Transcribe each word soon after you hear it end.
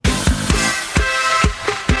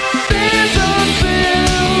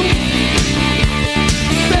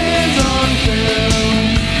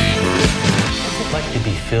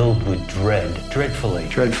Dreadfully.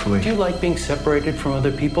 Dreadfully. Do you like being separated from other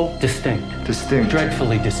people? Distinct. Distinct.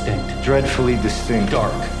 Dreadfully distinct. Dreadfully distinct.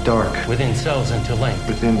 Dark. Dark. Within cells interlinked.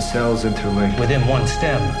 Within cells interlinked. Within one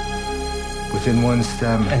stem. Within one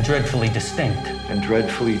stem. And dreadfully distinct. And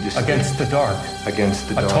dreadfully distinct. Against the dark. Against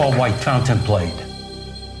the dark. A tall white fountain played.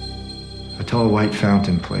 A tall white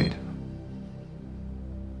fountain played.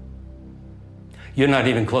 You're not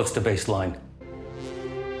even close to baseline.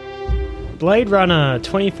 Blade Runner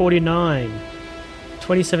 2049.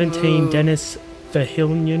 2017 Dennis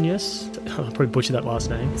Verhilnius. I'll probably butcher that last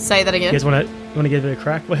name. Say that again. You guys want to give it a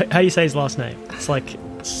crack? How do you say his last name? It's like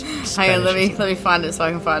Spanish. Hang on, let me find it so I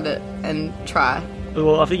can find it and try.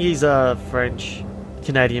 Well, I think he's French,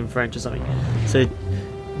 Canadian French or something. So,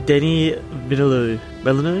 Denis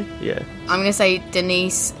Villeneuve? Yeah. I'm going to say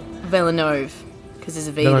Denise Villeneuve, because there's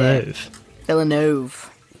a V Villeneuve. there.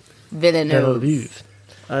 Villeneuve.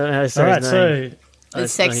 I don't know how to say his name.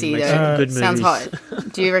 It's sexy, though. Good Sounds hot.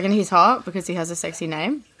 Do you reckon he's hot because he has a sexy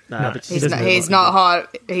name? No, but he's not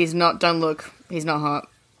hot. He's not, don't look. He's not hot.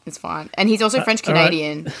 It's fine. And he's also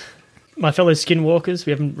French-Canadian. Right. My fellow skinwalkers,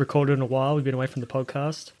 we haven't recorded in a while. We've been away from the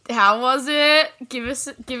podcast. How was it? Give us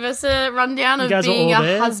a rundown of being a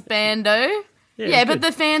husbando. Yeah, but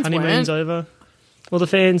the fans Honeymoon's weren't. over. Well, the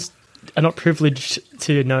fans are not privileged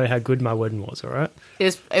to know how good my wedding was, all right? It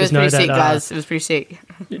was pretty sick, guys. It was pretty sick.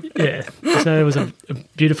 Yeah. Just know it was a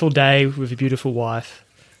beautiful day with a beautiful wife.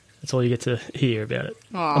 That's all you get to hear about it.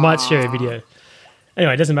 Aww. I might share a video.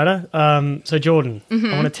 Anyway, it doesn't matter. So, Jordan,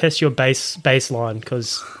 I want to test your baseline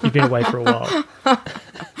because you've been away for a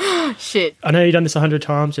while. Shit. I know you've done this 100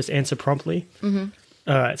 times. Just answer promptly. Mm-hmm.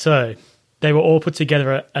 All right. So, they were all put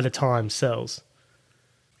together at a time, cells.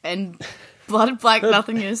 And blood black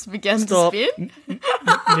nothingness began to spin.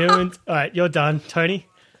 All right, you're done. Tony?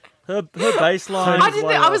 Her baseline.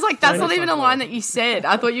 I was like, that's not even a line that you said.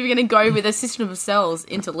 I thought you were going to go with a system of cells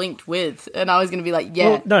interlinked with, and I was going to be like, yeah.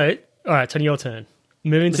 Well, no. All right, Tony, your turn.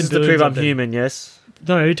 This is to prove I'm human, yes?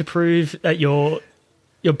 No, to prove that your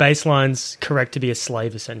baseline's correct to be a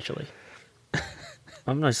slave, essentially.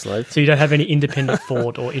 I'm no slave. So you don't have any independent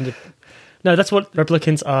thought or... No, that's what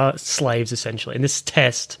replicants are, slaves, essentially. And this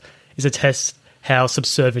test is a test how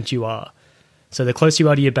subservient you are. So the closer you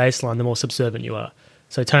are to your baseline, the more subservient you are.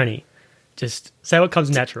 So, Tony, just say what comes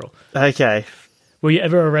natural. Okay. Were you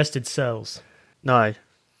ever arrested, cells? No.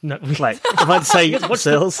 No. Wait, if I say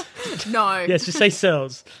cells? No. Yes, just say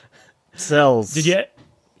cells. Cells.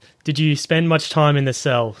 Did you spend much time in the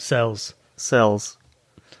cells? Cells.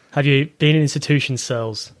 Have you been in institution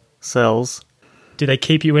cells? Cells. Do they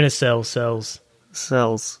keep you in a cells?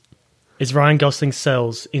 Cells. Is Ryan Gosling's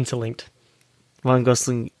cells interlinked? Ryan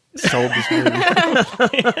Gosling sold this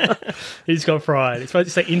movie. He's got pride. It's supposed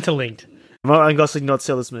to say interlinked. Ryan Gosling not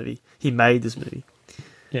sell this movie. He made this movie.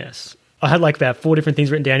 Yes. I had like about 4 different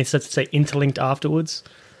things written down. He starts to say interlinked afterwards,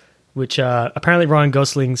 which apparently Ryan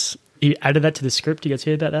Gosling's... He added that to the script. You guys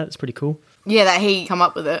hear about that? It's pretty cool. Yeah, that he come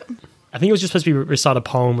up with it. I think it was just supposed to be recite a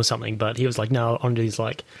poem or something, but he was like, no, onto these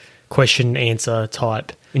like question answer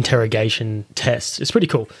type interrogation tests. It's pretty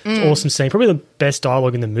cool. It's an awesome scene. Probably the best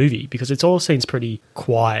dialogue in the movie because it's all scenes pretty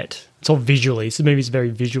quiet. It's all visually. This movie's very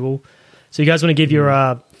visual. So you guys want to give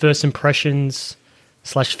your first impressions /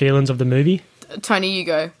 feelings of the movie? Tony, you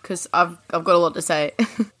go, because I've got a lot to say.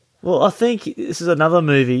 Well, I think this is another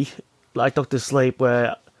movie like Dr. Sleep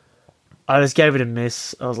where I just gave it a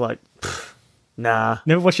miss. I was like, nah.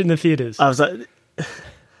 Never watched it in the theatres. I was like,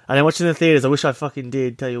 I didn't watch it in the theatres. I wish I fucking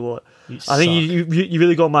did, tell you what. I think you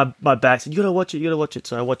really got my back. Said, you gotta watch it.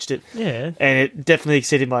 So I watched it. Yeah. And it definitely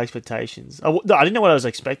exceeded my expectations. I didn't know what I was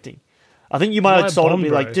expecting. I think you might have sold me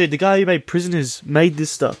like, dude, the guy who made Prisoners made this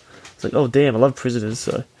stuff. It's like, oh damn, I love Prisoners,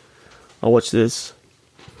 so I'll watch this.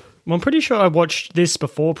 Well, I'm pretty sure I watched this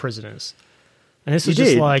before Prisoners. And this was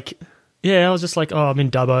just like... Yeah, I was just like, I'm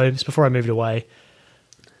in Dubbo. It's before I moved away.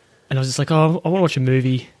 And I was just like, I want to watch a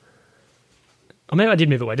movie. Or maybe I did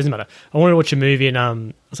move away. It doesn't matter. I wanted to watch a movie and I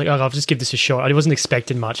was like, I'll just give this a shot. I wasn't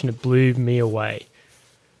expecting much and it blew me away.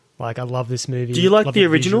 Like, I love this movie. Do you like the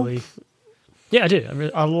original? Visually. Yeah, I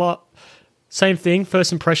do. I love... Same thing.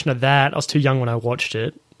 First impression of that. I was too young when I watched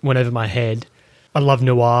it. Went over my head. I love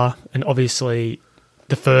noir. And obviously...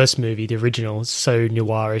 The first movie, the original, is so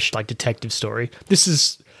noirish, like detective story. This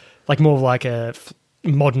is like more of like a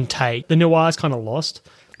modern take. The noir is kind of lost.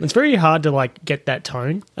 It's very hard to like get that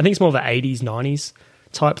tone. I think it's more of an 80s, 90s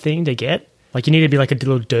type thing to get. Like you need to be like a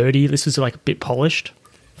little dirty. This was like a bit polished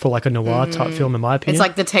for like a noir type film, in my opinion. It's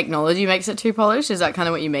like the technology makes it too polished. Is that kind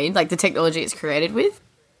of what you mean? Like the technology it's created with?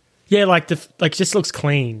 Yeah, like it just looks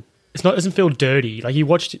clean. It doesn't feel dirty. Like you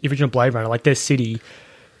watched the original Blade Runner, like their city,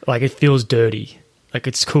 like it feels dirty. Like,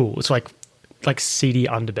 it's cool. It's like like seedy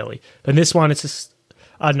underbelly. But in this one, it's just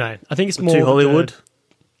I don't know. I think it's more too Hollywood.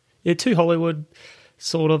 Too Hollywood,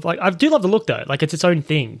 sort of. Like I do love the look though. Like it's its own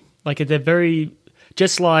thing. Like they're very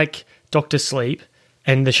just like Doctor Sleep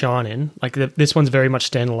and The Shining. Like this one's very much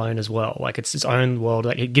standalone as well. Like it's its own world.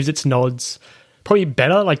 Like it gives its nods. Probably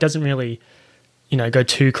better. Like doesn't really, go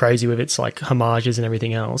too crazy with its like homages and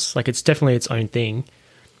everything else. Like it's definitely its own thing.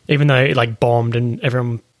 Even though it like bombed and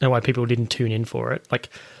everyone know why people didn't tune in for it. Like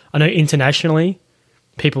I know internationally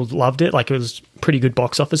people loved it. Like it was pretty good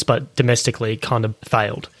box office, but domestically kind of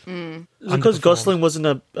failed. Because Gosling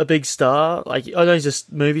wasn't a big star. Like I know he's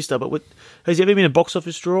a movie star, but has he ever been a box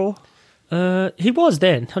office draw? He was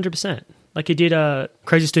then 100%. Like he did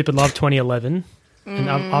Crazy Stupid Love 2011, and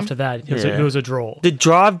after that it was a draw. Did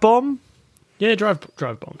Drive bomb? Yeah, Drive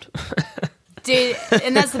bombed.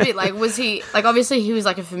 And that's the bit, like, was he, like, obviously he was,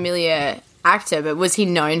 like, a familiar actor, but was he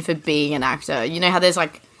known for being an actor? You know how there's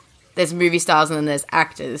movie stars and then there's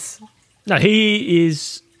actors? No, he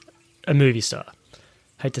is a movie star.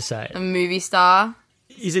 Hate to say it. A movie star?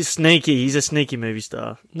 He's a sneaky movie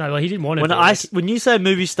star. No, well, he didn't want to be. When you say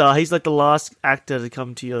movie star, he's like the last actor to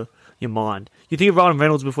come to your mind. You think of Ryan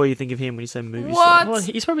Reynolds before you think of him when you say movie star. Well,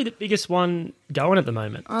 he's probably the biggest one going at the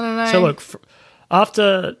moment. I don't know. So, look,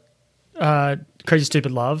 after Crazy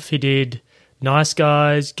Stupid Love, he did Nice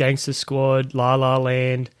Guys, Gangster Squad, La La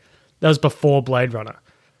Land. That was before Blade Runner.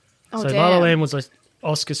 Oh, so damn. La La Land was an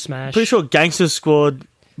Oscar smash. Pretty sure Gangster Squad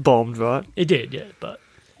bombed, right? It did, yeah, but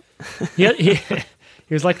he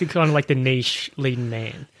was like the niche leading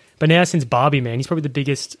man. But now since Barbie Man, he's probably the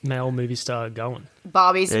biggest male movie star going.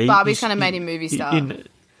 Barbie's kind of made him movie star.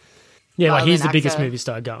 He's the biggest movie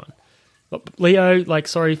star going. Leo,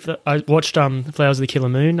 I watched Flowers of the Killer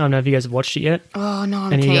Moon. I don't know if you guys have watched it yet. Oh, no,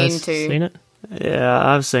 I'm Any keen of you guys to. seen it? Yeah,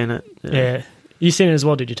 I've seen it. Yeah. You seen it as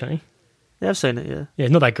well, did you, Tony? Yeah, I've seen it, yeah. Yeah,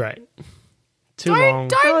 not that great. Too long.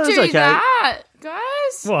 Don't do okay. that,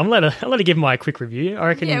 guys. Well, I'll let her give my quick review. I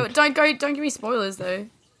reckon. Yeah, don't give me spoilers, though.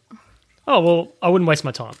 Oh, well, I wouldn't waste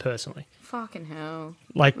my time, personally. Fucking hell.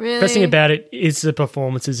 Like, Really? best thing about it is the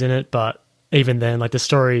performances in it, but even then, like, the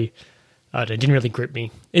story, I don't know, didn't really grip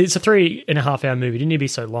me. It's a 3.5 hour movie. It didn't need to be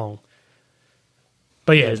so long.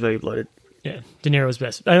 But yeah. It's very bloated. Yeah, De Niro was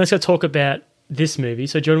best. And let's go talk about this movie.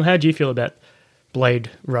 So, Jordan, how did you feel about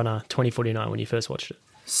Blade Runner 2049 when you first watched it?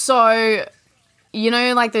 So,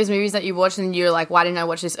 like those movies that you watch and you're like, why didn't I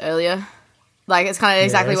watch this earlier? Like, it's kind of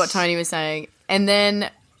exactly what Tony was saying. And then,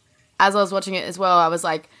 as I was watching it as well, I was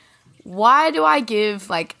like, why do I give,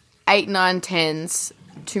 8, 9, 10s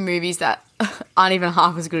to movies that aren't even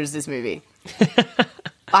half as good as this movie?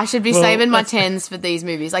 I should be saving my 10s for these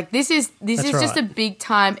movies. Like, this is just a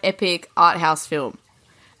big-time, epic art house film.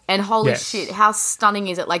 And holy shit, how stunning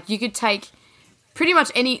is it? Like, you could take pretty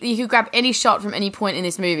much you could grab any shot from any point in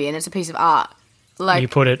this movie and it's a piece of art. Like, you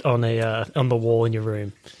put it on the wall in your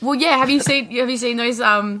room. Well, yeah. Have you seen those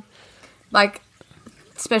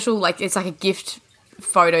special, it's like a gift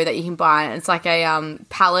photo that you can buy, and it's like a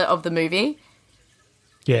palette of the movie.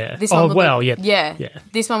 Yeah. This one yeah. Yeah.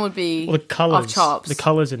 This one would be the colors, off chops. The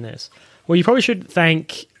colors in this. Well, you probably should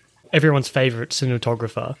thank everyone's favorite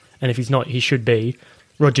cinematographer, and if he's not, he should be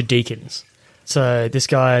Roger Deakins. So this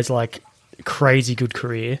guy has crazy good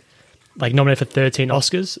career, nominated for 13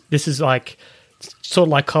 Oscars. This is sort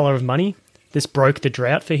of like Color of Money. This broke the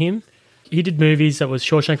drought for him. He did movies that was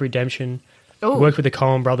Shawshank Redemption. Ooh. Worked with the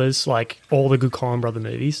Coen brothers, all the good Coen brother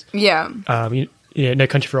movies. Yeah. No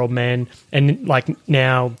Country for Old Men, and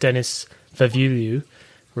now Dennis Villeneuve,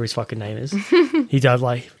 where his fucking name is. He does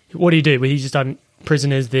what do you do? Well, he's just done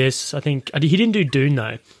Prisoners. This, I think he didn't do Dune though,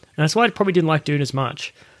 and that's why I probably didn't like Dune as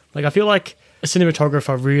much. I feel like a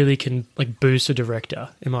cinematographer really can boost a director,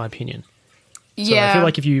 in my opinion. So Yeah. I feel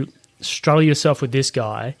like if you struggle yourself with this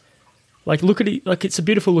guy, look at it. It's a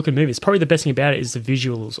beautiful looking movie. It's probably the best thing about it is the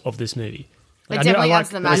visuals of this movie. It definitely adds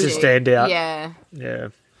the magic. It's a standout. Yeah. Yeah.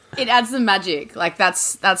 It adds the magic.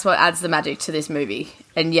 That's what adds the magic to this movie.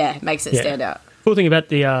 And makes it stand out. Cool thing about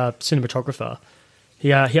the cinematographer,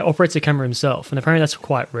 he operates the camera himself, and apparently that's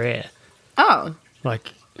quite rare. Oh.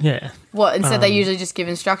 Yeah. What, instead they usually just give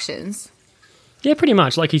instructions? Yeah, pretty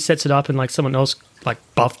much. He sets it up and someone else,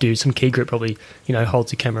 buff dude, some key grip probably,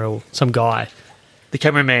 holds the camera, or some guy. The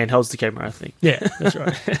cameraman holds the camera, I think. Yeah, that's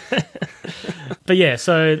right. But yeah,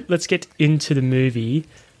 so let's get into the movie.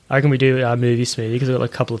 I reckon we do our movie smoothie because we've got a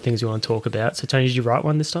couple of things we want to talk about. So Tony, did you write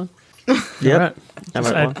one this time? Yeah.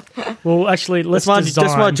 Right. Well, actually, that's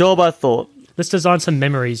my job, I thought. Let's design some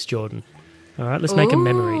memories, Jordan. All right, let's make a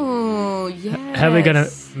memory. Oh, yes. How are we going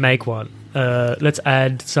to make one? Let's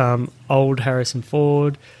add some old Harrison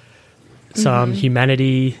Ford, some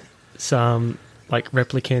humanity, some like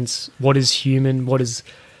replicants. What is human? What is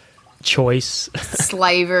choice?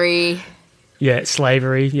 Slavery. Yeah,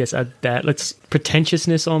 slavery. Yes, add that. Let's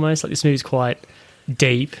pretentiousness almost. Like this movie's quite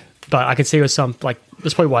deep, but I can see with some like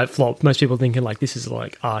that's probably why it flopped. Most people thinking like this is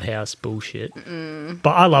like art house bullshit.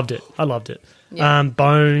 But I loved it. Yeah.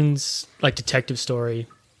 Bones, like detective story.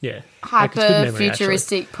 Yeah, Hyper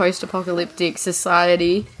futuristic post apocalyptic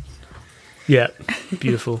society. Yeah,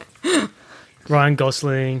 beautiful. Ryan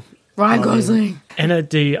Gosling. Anna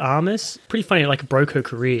de Armas. Pretty funny. Like broke her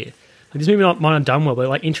career. Like, this movie might have done well, but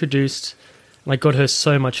like introduced, like got her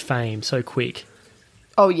so much fame so quick.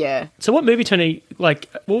 Oh yeah. So what movie, Tony? Like,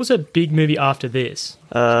 what was a big movie after this?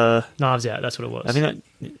 Knives Out. That's what it was. I think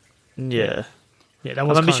that. Yeah. Yeah, that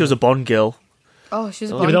was. I remember she was a Bond girl. Oh, she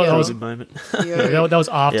was a Bond girl. That was a moment. Yeah, that was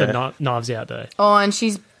after Knives Out, though. Oh, and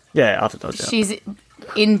she's after Knives Out. She's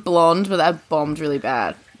in Blonde, but that bombed really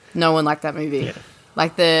bad. No one liked that movie. Yeah.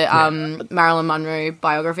 Like the Marilyn Monroe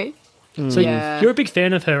biography. So you're a big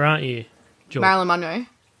fan of her, aren't you, George? Marilyn Monroe?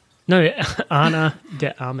 No, Ana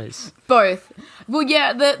de Armas. Both. Well,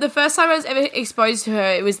 yeah, the first time I was ever exposed to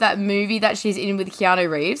her, it was that movie that she's in with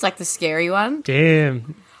Keanu Reeves, like the scary one.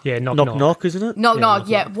 Damn. Yeah, knock, isn't it? Knock.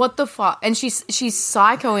 Yeah, what the fuck? And she's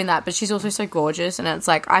psycho in that, but she's also so gorgeous, and it's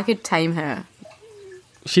like I could tame her.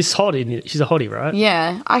 She's hot, isn't it? She's a hottie, right?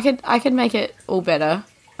 Yeah, I could make it all better.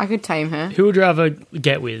 I could tame her. Who would you rather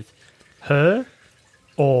get with? Her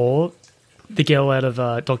or the girl out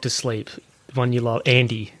of Doctor Sleep? The one you love,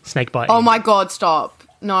 Andy, Snakebite. Oh Andy. my god, stop.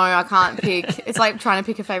 No, I can't pick. It's like trying to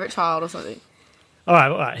pick a favourite child or something. All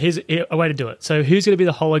right. Here's a way to do it. So who's going to be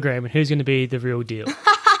the hologram and who's going to be the real deal?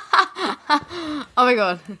 Oh my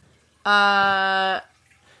god.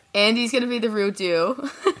 Andy's going to be the real deal.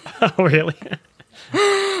 Oh, really?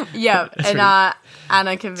 Yeah, and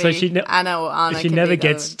Anna can be. So Anna or Anna. She can never be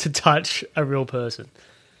gets to touch a real person.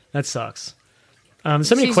 That sucks. So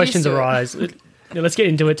many She's questions used to it. arise. Let's get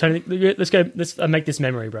into it, Tony. Let's go. Let's make this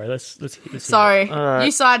memory, bro. Let's Sorry,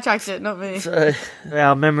 you sidetracked it, not me. So,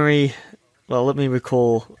 our memory. Well, let me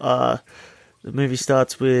recall. The movie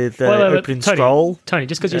starts with opening scroll. Tony,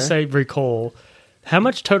 just because you say recall, how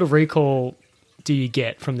much total recall do you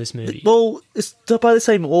get from this movie? Well, it's by the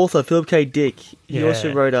same author, Philip K. Dick. He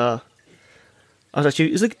also wrote I don't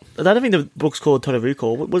think the book's called Total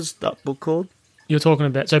Recall. What was that book called? You're talking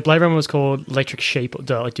about... So Blade Runner was called Electric Sheep.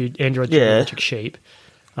 Android Electric Sheep.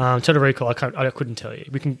 Total Recall, I couldn't tell you.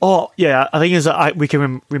 We can... Oh, yeah. I think we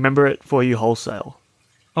can remember it for you wholesale.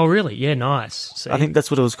 Oh, really? Yeah, nice. See? I think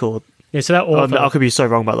that's what it was called. Yeah, so that author... I could be so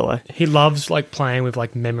wrong, by the way. He loves like playing with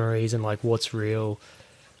like memories and like what's real.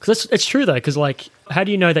 Because it's true, though, because like, how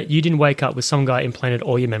do you know that you didn't wake up with some guy implanted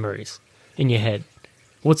all your memories in your head?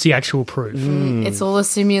 What's the actual proof? It's all a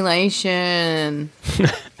simulation.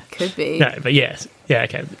 Could be. No, but yes. Yeah,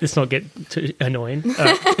 okay. Let's not get too annoying.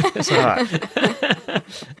 That's all right.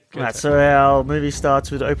 Right, so our movie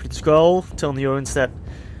starts with an opening scroll telling the audience that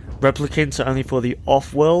replicants are only for the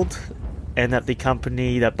off-world and that the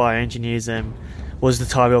company that bioengineers them was the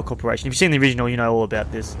Tyrell Corporation. If you've seen the original, you know all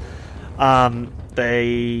about this.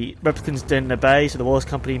 Replicants didn't obey, so the Wallace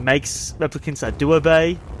Company makes replicants that do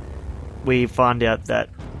obey. We find out that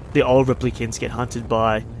the old replicants get hunted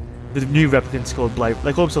by the new replicants called Blade.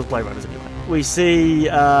 They call themselves Blade Runners anyway. We see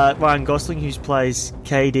Ryan Gosling, who plays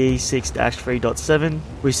KD 6-3.7.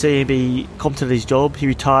 We see him be competent at his job. He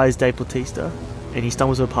retires Dave Bautista, and he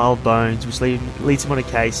stumbles to a pile of bones, which leads him on a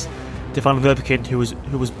case to find a replicant who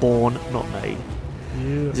was born, not made.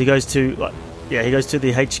 Yeah. He goes to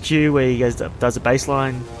the HQ where he does a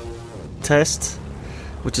baseline test,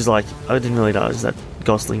 which is like, I didn't really know that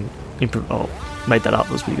Gosling made that up.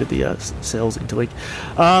 It was pretty good. The cells interlink.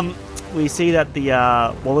 We see that the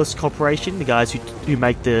Wallace Corporation, the guys who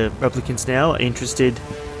make the replicants now, are interested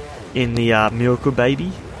in the miracle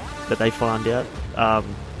baby that they find out.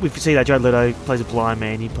 We see that Jared Leto plays a blind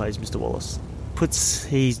man. He plays Mr. Wallace. Puts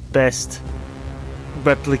his best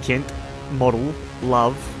replicant model,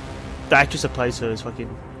 Love. The actress that plays her is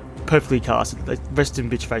fucking perfectly casted. Like, rest in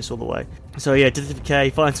bitch face all the way. So yeah, Detective K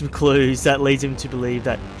finds some clues that leads him to believe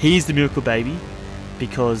that he's the miracle baby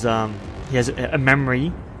because he has a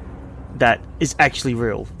memory that is actually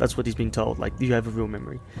real. That's what he's being told. Like, you have a real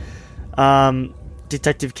memory.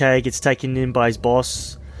 Detective K gets taken in by his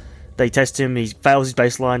boss. They test him. He fails his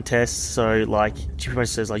baseline test. So, like, she pretty much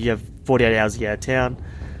says, like, you have 48 hours to get out of town.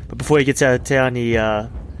 But before he gets out of town, he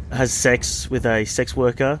has sex with a sex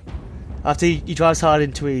worker. After he drives hard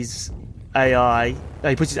into his AI,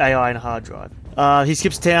 he puts his AI in a hard drive. He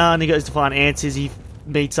skips town. He goes to find answers. He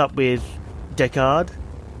meets up with Deckard.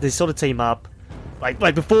 They sort of team up.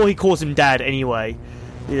 Like before he calls him dad anyway,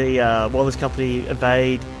 the Wallace Company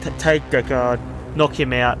invade, take Deckard, knock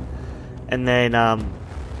him out, and then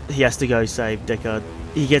he has to go save Deckard.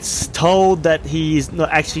 He gets told that he is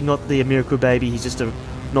not the miracle baby. He's just a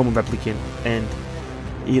normal replicant, and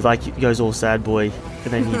he goes all sad boy,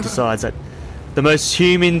 and then he decides that the most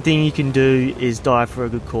human thing you can do is die for a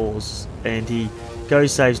good cause, and he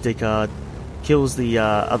goes, saves Deckard, kills the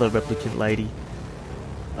other replicant lady,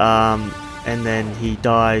 and then he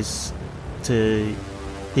dies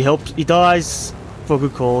he dies for a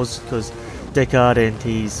good cause because Deckard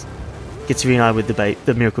and gets reunited with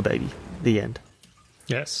the miracle baby. The end.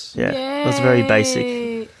 Yes. Yeah, that's very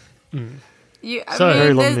basic.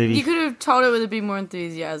 Very long movie. You could have told it with a bit more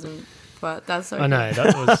enthusiasm, but that's okay. I know,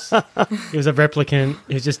 he was a replicant.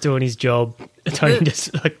 He was just doing his job. Tony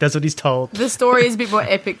just that's what he's told. The story is a bit more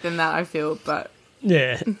epic than that, I feel, but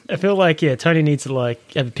yeah, I feel like Tony needs to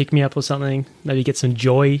have a pick me up or something. Maybe get some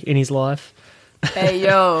joy in his life. Hey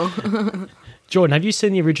yo, Jordan, have you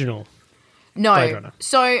seen the original? no. Blade Runner?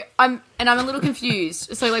 So I'm a little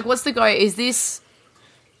confused. So what's the go? Is this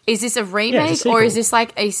a remake or is this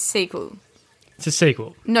like a sequel? It's a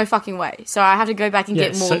sequel. No fucking way. So I have to go back and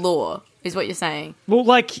get more so- lore, is what you're saying.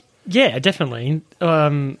 Well, yeah, definitely.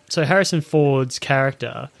 So Harrison Ford's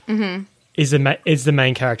character is the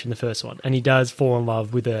main character in the first one, and he does fall in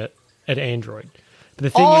love with an android. But the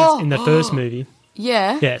thing is, in the first movie,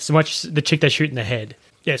 Yeah. so much the chick they shoot in the head.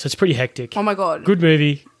 Yeah, so it's pretty hectic. Oh my god. Good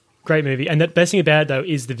movie, great movie, and the best thing about it though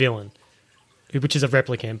is the villain, which is a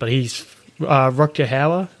replicant, but he's Rutger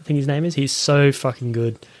Hauer, I think his name is. He's so fucking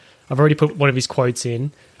good. I've already put one of his quotes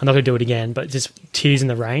in. I'm not going to do it again, but just Tears in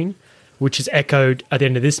the Rain, which is echoed at the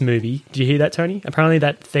end of this movie. Did you hear that, Tony? Apparently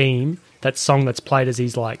that theme, that song that's played as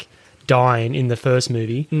he's dying in the first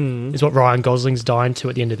movie, is what Ryan Gosling's dying to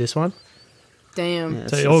at the end of this one. Damn. Yeah,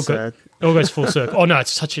 So it's it all goes full circle. Oh no,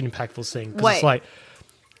 it's such an impactful thing. 'Cause it's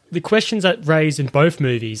the questions that raised in both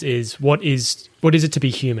movies is what is it to be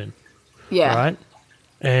human, Yeah. right?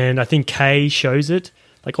 And I think Kay shows it.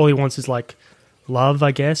 All he wants is love,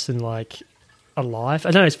 I guess, and a life.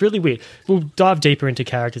 I don't know, it's really weird. We'll dive deeper into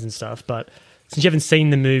characters and stuff, but since you haven't seen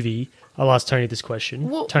the movie, I'll ask Tony this question.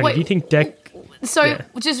 Well, Tony, wait, do you think So, Yeah.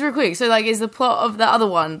 just real quick, is the plot of the other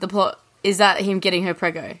one, is that him getting her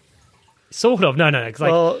prego? Sort of. No.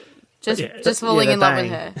 It's Just falling in love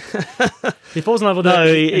with bang. her. he falls in love with No, her,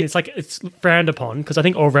 it- and it's frowned upon, because I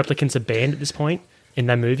think all replicants are banned at this point in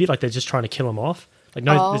that movie. They're just trying to kill him off. There's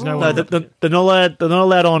no Oh. No, one. they're not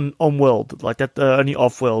allowed on world. That only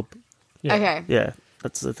off world. Yeah. Okay. Yeah,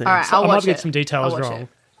 that's the thing. All right, So I'll I watch might get it. some details I'll watch wrong. it.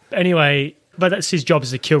 But anyway, but that's his job,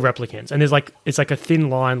 is to kill replicants. And there's it's a thin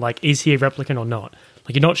line, is he a replicant or not?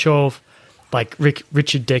 You're not sure if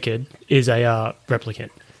Richard Deckard is a replicant.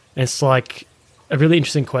 And it's a really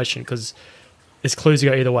interesting question because there's clues to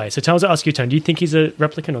go either way. So I'll ask you, Tony, do you think he's a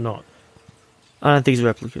replicant or not? I don't think he's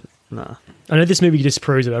a replicant. Nah. I know this movie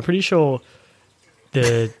disproves it. I'm pretty sure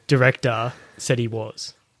the director said he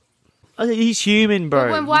was. I think he's human,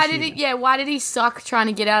 bro. Why did he suck trying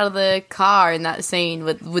to get out of the car in that scene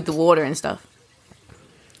with the water and stuff?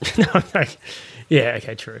 Yeah,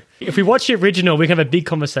 okay, true. If we watch the original, we can have a big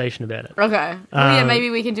conversation about it. Okay. Well, maybe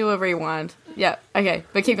we can do a rewind. Yeah, okay.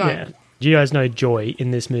 But keep going. Yeah. Do you guys know Joy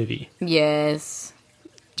in this movie? Yes.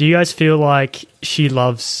 Do you guys feel like she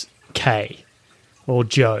loves Kay or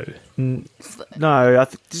Joe? No,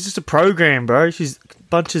 it's just a program, bro. She's a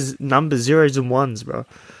bunch of numbers, zeros and ones, bro.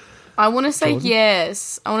 I want to say Jordan?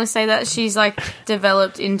 yes. I want to say that she's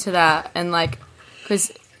developed into that and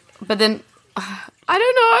but then I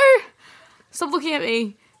don't know. Stop looking at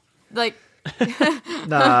me. Nah.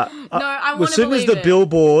 No, I want As to soon as believe the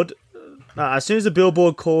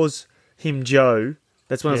billboard calls him Joe,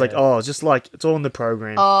 that's when I was like, Yeah. oh, it's just it's all in the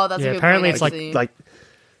program. Oh, that's Yeah, a good apparently point. it's actually.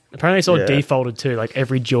 Apparently it's all Yeah. defaulted too.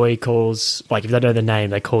 Every Joy calls, if they know the name,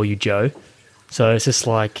 they call you Joe. So it's just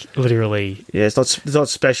literally... Yeah, it's not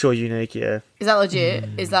special or unique, yeah. Is that legit?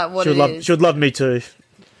 Is that what She it would is? she would love me too.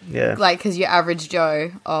 Yeah. Because you're average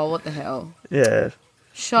Joe. Oh, what the hell? Yeah.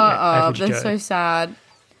 Shut up. average That's Joe. so sad.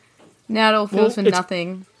 Now it all feels for it's-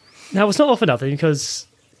 nothing. No, it's not all for nothing because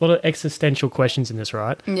a lot of existential questions in this,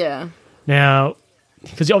 right? Yeah. Now,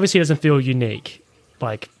 because obviously he doesn't feel unique,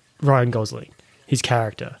 like Ryan Gosling, his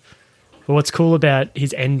character. But what's cool about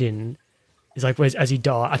his ending is as he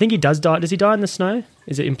dies. I think he does die. Does he die in the snow?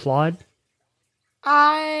 Is it implied?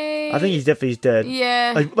 I think he's definitely dead.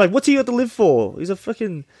 Yeah. What's he got to live for? He's a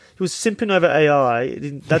fucking... He was simping over AI.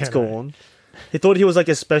 That's Yeah, no. gone. He thought he was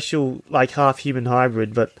a special, half-human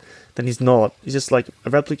hybrid, but then he's not. He's just a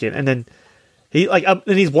replicant. And then and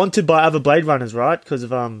he's wanted by other Blade Runners, right? Because of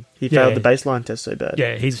he failed Yeah. the baseline test so bad.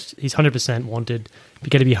 Yeah, he's 100% wanted. He's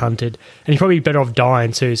going to be hunted, and he's probably better off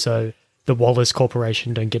dying too. So the Wallace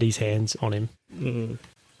Corporation don't get his hands on him.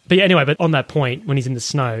 But yeah, anyway, but on that point, when he's in the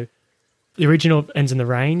snow, the original ends in the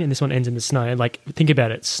rain and this one ends in the snow. And like, think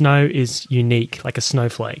about it. Snow is unique, like a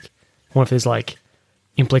snowflake. I wonder if there's like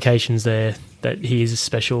implications there that he is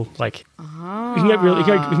special. Like, we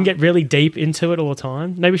can get really deep into it all the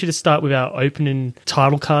time. Maybe we should just start with our opening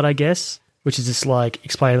title card, I guess, which is just like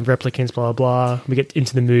explain the replicants, blah, blah, blah. We get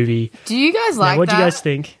into the movie. Do you guys like that? What do you guys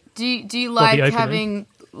think? Do you like having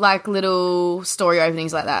like little story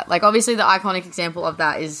openings like that? Like, obviously the iconic example of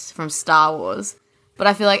that is from Star Wars, but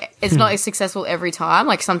I feel like it's not as successful every time.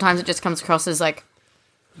 Like, sometimes it just comes across as like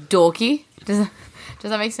dorky. Does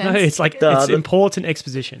that make sense? No, it's like it's important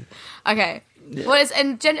exposition. Okay. Yeah. Well,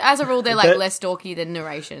 as a rule, they're like less dorky than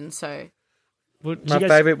narration. So my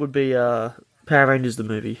favourite would be Power Rangers the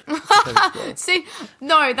movie. See,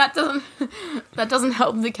 no, that doesn't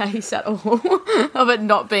help the case at all of it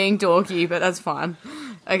not being dorky, but that's fine.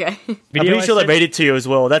 Okay. I'm pretty sure they read it to you as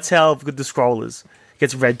well. That's how good the scroll is. It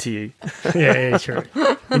gets read to you. Yeah, true.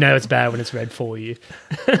 You know it's bad when it's read for you.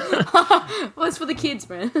 Well, it's for the kids,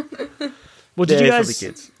 man. Well, did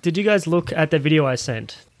you guys look at the video I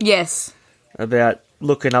sent? Yes. About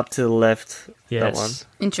looking up to the left. Yes. That one.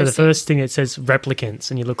 Interesting. So the first thing, it says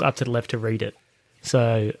replicants, and you look up to the left to read it.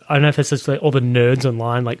 So I don't know if it's just like all the nerds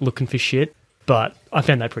online like looking for shit, but I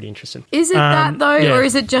found that pretty interesting. Is it that though, or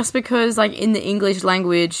is it just because like in the English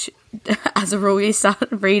language, as a rule, you start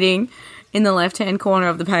reading in the left-hand corner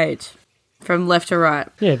of the page from left to right?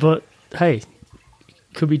 Yeah, but hey,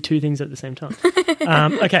 could be two things at the same time.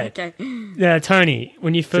 Okay. Now, Tony,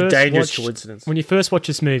 when you first watch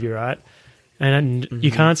this movie, right? And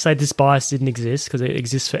you can't say this bias didn't exist because it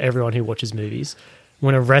exists for everyone who watches movies.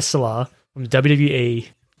 When a wrestler from WWE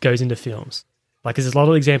goes into films, like there's a lot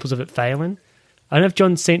of examples of it failing. I don't know if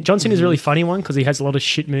John Cena is a really funny one because he has a lot of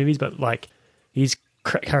shit movies, but like he's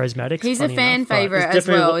charismatic. He's a fan favorite as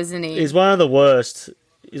well, isn't he? He's one of the worst.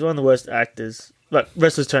 He's one of the worst actors, like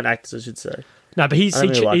wrestlers turned actors, I should say. No, but he's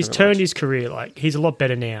turned his career, like he's a lot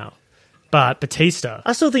better now. But Batista,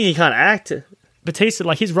 I still think he can't act. Batista,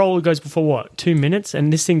 like his role goes for what, 2 minutes,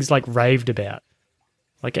 and this thing's like raved about.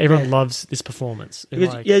 Like everyone loves this performance. He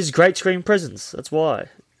has great screen presence. That's why.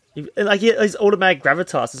 His automatic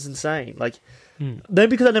gravitas is insane. Like, maybe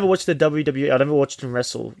because I never watched the WWE, I never watched him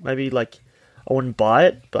wrestle. Maybe like I wouldn't buy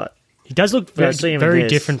it, but he does look very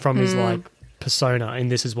different from his like persona in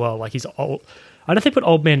this as well. Like he's old. I don't think they put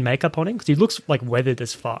old man makeup on him because he looks like weathered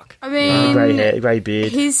as fuck. I mean, grey hair, grey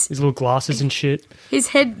beard, his little glasses and shit. His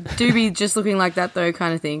head do be just looking like that though,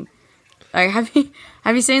 kind of thing. Like,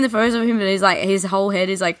 have you seen the photos of him? And he's like, his whole head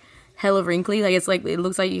is like hella wrinkly. Like, it's like it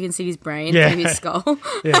looks like you can see his brain through his skull.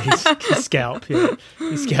 Yeah, his scalp. Yeah,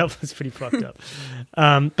 his scalp is pretty fucked up.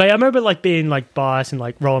 But I remember like being like biased and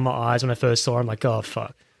like rolling my eyes when I first saw him. Like, oh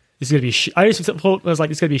fuck, this is gonna be a shit. I was like,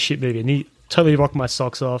 this is gonna be a shit movie, and he totally rocked my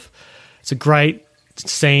socks off. It's a great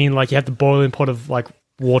scene. Like, you have the boiling pot of like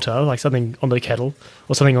water, like something on the kettle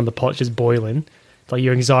or something on the pot just boiling. Like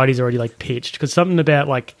your anxiety's already like pitched because something about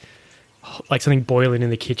like something boiling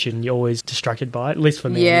in the kitchen, you're always distracted by it. At least for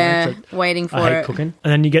me, yeah, waiting for it. I hate cooking.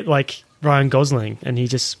 And then you get like Ryan Gosling, and he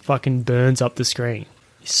just fucking burns up the screen.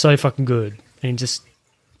 He's so fucking good, and he just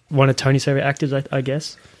one of Tony's favorite actors, I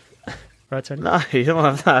guess. Right, Tony? No. He's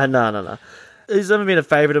never been a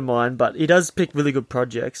favourite of mine, but he does pick really good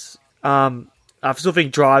projects. I still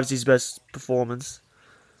think Drive's his best performance.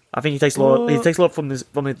 I think he takes a lot from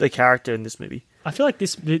the character in this movie. I feel like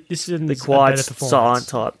this is the quiet, silent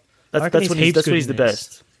type. That's when he's the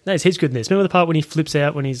best. No, he's good in this. Remember the part when he flips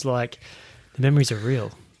out when he's like, the memories are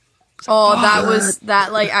real. That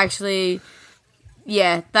like actually,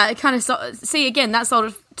 yeah, that kind of see again. That sort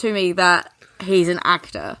of to me that he's an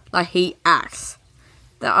actor, like he acts.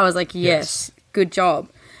 That I was like, yes. Good job.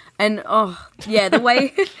 And, the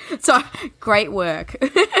way... so, great work.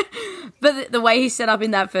 But the way he's set up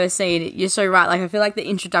in that first scene, you're so right. Like, I feel like the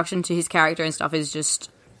introduction to his character and stuff is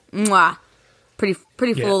just... pretty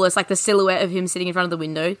flawless. Like, the silhouette of him sitting in front of the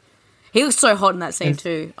window. He looks so hot in that scene,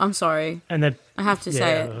 too. I'm sorry. And I have to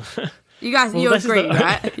say it. You guys, you agree,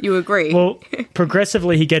 right? You agree. Well,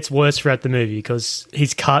 progressively, he gets worse throughout the movie because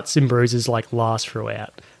his cuts and bruises, like, last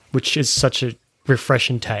throughout, which is such a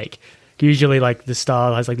refreshing take. Usually, like, the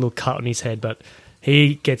star has, like, a little cut on his head, but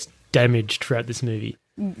he gets damaged throughout this movie.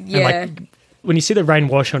 Yeah. And, like, when you see the rain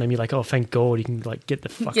wash on him, you're like, oh, thank God, you can, like, get the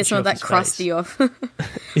fucking get some of that crusty face. off.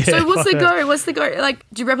 So what's the go? Like,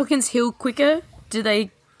 do replicants heal quicker? Did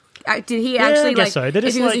he actually, I guess so.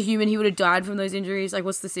 If he was a human, he would have died from those injuries? Like,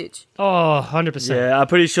 what's the sitch? Oh, 100%. Yeah, I'm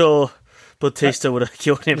pretty sure Batista would have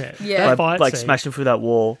killed him by like, smashing through that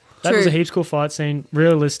wall. That was a heaps cool fight scene.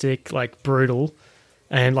 Realistic, like, brutal.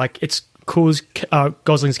 And, like, it's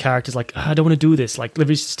Gosling's character's like, I don't want to do this. Like, let's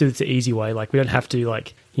just do this the easy way. Like, we don't have to,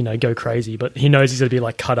 like, you know, go crazy. But he knows he's going to be,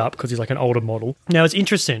 like, cut up because he's, like, an older model. Now, it's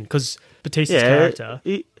interesting because Batista's character...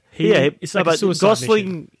 it's like a suicide Gosling...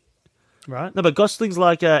 mission, right? No, but Gosling's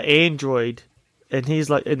like an Android, and he's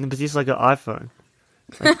like... And Batista's like an iPhone.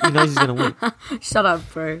 Like, he knows he's going to win. Shut up,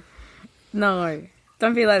 bro. No.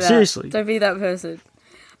 Don't be like that. Seriously. Don't be that person.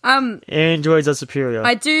 Androids are superior.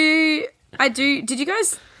 I do. Did you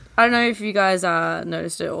guys... I don't know if you guys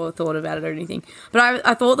noticed it or thought about it or anything, but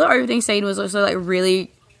I thought the opening scene was also like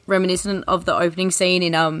really reminiscent of the opening scene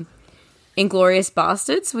in Inglourious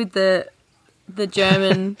Bastards with the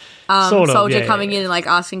German soldier coming in and like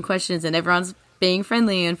asking questions and everyone's being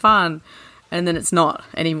friendly and fun, and then it's not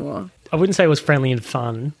anymore. I wouldn't say it was friendly and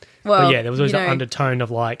fun, well, but yeah, there was always an undertone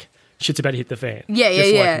of like shit's about to hit the fan. Yeah,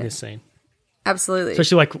 just like in this scene, absolutely.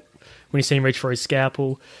 Especially like when you see him reach for his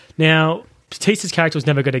scalpel. Now, Batista's character was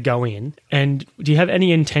never going to go in, and do you have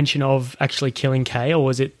any intention of actually killing Kay, or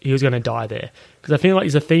was it he was going to die there? Because I feel like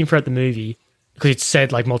there's a theme throughout the movie, because it's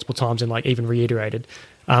said like multiple times and like even reiterated.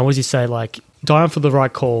 What does he say? Like, dying for the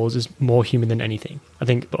right cause is more human than anything. I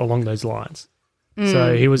think along those lines.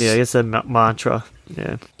 So he was... Yeah, I guess a mantra.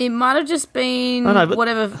 Yeah. It might have just been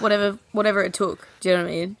whatever it took. Do you know what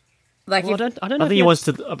I mean? Like, well, I don't know. I think he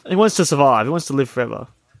wants to survive. He wants to live forever,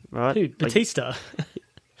 right? Dude, Batista.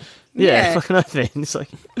 Yeah, fucking nothing. It's like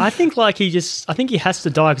I think he has to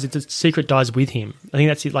die because the secret dies with him. I think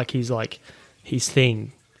that's it, like his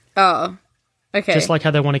thing. Oh, okay. Just like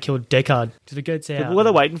how they want to kill Deckard because it gets out. What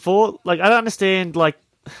are they waiting for? Like, I don't understand. Like,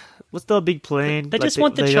 what's the big plan? They like, just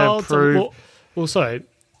want the child to. Also,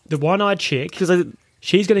 the one-eyed chick,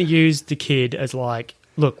 she's going to use the kid as like,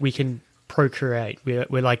 look, we can procreate. We're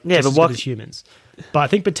like just as good as humans. But I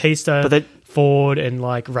think Batista, Ford, and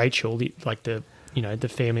like Rachel, the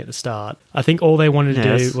family at the start. I think all they wanted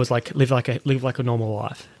to do was like live like a normal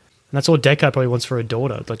life, and that's all Deckard probably wants for a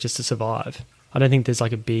daughter, like just to survive. I don't think there's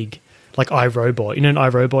like a big like iRobot. You know, in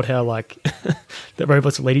iRobot, how like the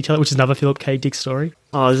robots lead each other, which is another Philip K. Dick story.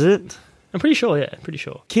 Oh, is it? I'm pretty sure. Yeah, pretty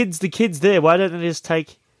sure. The kid's there. Why don't they just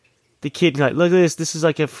take the kid? Like, look at this. This is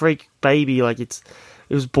like a freak baby. Like it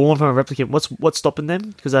was born from a replicant. What's stopping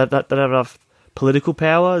them? Because they don't have enough political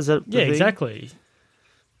power. Is that the thing? Exactly.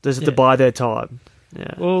 They have to buy their time.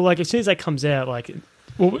 Yeah. Well, like as soon as that comes out,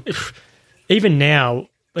 even now,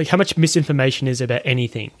 like how much misinformation is about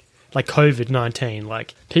anything, like COVID-19.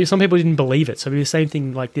 Like some people didn't believe it, so it'd be the same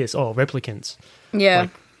thing like this. Oh, replicants. Yeah.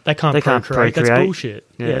 Like, they can't procreate. That's bullshit.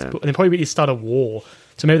 Yeah. And they probably start a war.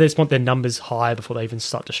 So maybe they just want their numbers higher before they even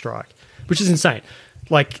start to strike, which is insane.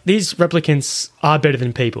 Like these replicants are better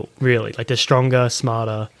than people, really. Like they're stronger,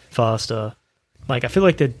 smarter, faster. Like, I feel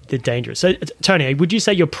like they're dangerous. So, Tony, would you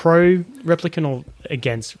say you're pro-replicant or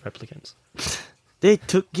against replicants? They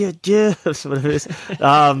took your jobs, whatever it is.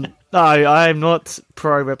 No, I am not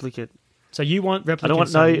pro-replicant. So you want replicants? I don't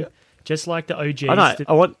want just like the OGs.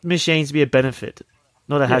 I want machines to be a benefit,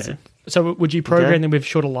 not a hazard. So would you program them with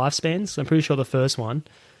shorter lifespans? I'm pretty sure the first one,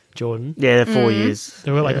 Jordan. Yeah, they're 4 years.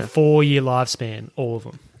 They were like a 4-year lifespan, all of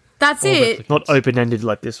them. That's it. Not open-ended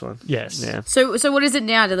like this one. Yes. Yeah. So what is it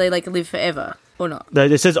now? Do they like live forever or not?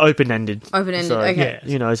 It says open-ended. Open-ended. So, okay.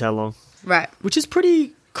 Who knows how long? Right. Which is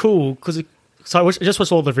pretty cool because. So I just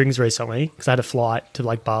watched Lord of the Rings recently because I had a flight to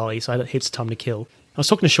like Bali, so I had heaps of time to kill. I was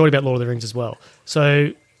talking to Shorty about Lord of the Rings as well.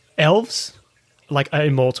 So elves like are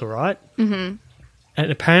immortal, right? Mm-hmm.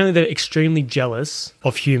 And apparently they're extremely jealous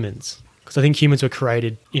of humans because I think humans were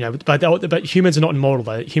created, but humans are not immortal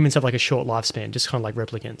though. Humans have like a short lifespan, just kind of like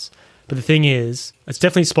replicants. But the thing is, it's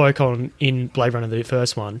definitely spoke on in Blade Runner, the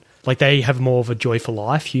first one. Like they have more of a joy for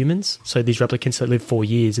life, humans. So these replicants that live 4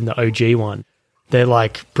 years in the OG one. They're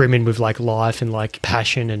like brimming with like life and like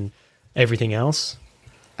passion and everything else.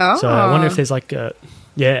 Oh. So I wonder if there's like a,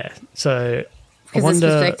 So I wonder. Because it's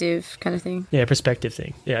perspective kind of thing. Yeah, perspective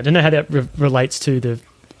thing. Yeah, I don't know how that relates to the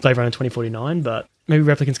Blade Runner 2049, but maybe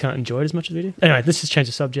replicants can't enjoy it as much as we do. Anyway, let's just change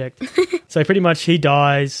the subject. So pretty much he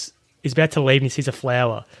dies, he's about to leave and he sees a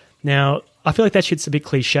flower. Now, I feel like that shit's a bit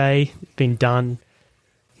cliche, been done.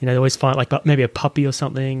 They always find like maybe a puppy or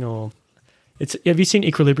something or... Have you seen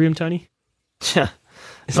Equilibrium, Tony? Yeah,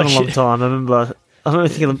 it's been a long time. I remember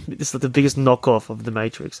thinking this is like the biggest knockoff of The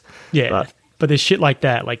Matrix. Yeah, but there's shit like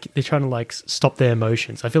that. Like they're trying to like stop their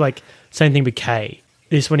emotions. I feel like same thing with Kay.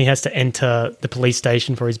 This when he has to enter the police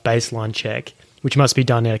station for his baseline check, which must be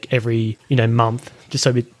done like every month, just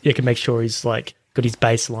so you can make sure he's like got his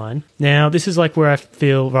baseline. Now this is like where I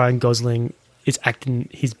feel Ryan Gosling is acting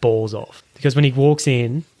his balls off because when he walks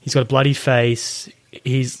in, he's got a bloody face.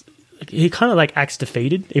 He kind of like acts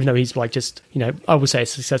defeated, even though he's like just, I would say a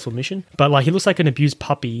successful mission. But like he looks like an abused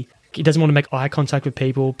puppy he doesn't want to make eye contact with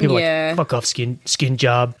people. People are Yeah. like, fuck off, skin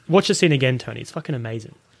job. Watch the scene again, Tony. It's fucking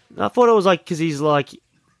amazing. I thought it was like because he's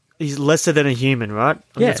lesser than a human, right?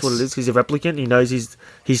 I mean, that's what it is. He's a replicant. He knows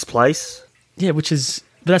his place. Yeah, but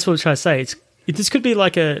that's what I'm trying to say. This could be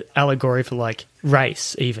like a allegory for like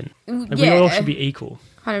race, even. Like, we all should be equal.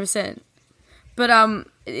 100%. But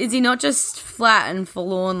is he not just flat and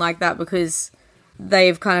forlorn like that because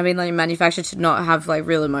they've kind of been like manufactured to not have like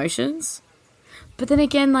real emotions? But then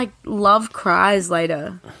again, like love cries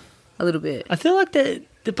later a little bit. I feel like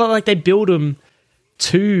they build him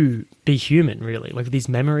to be human, really, like with these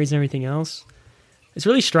memories and everything else. It's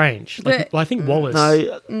really strange. Like, I think Wallace.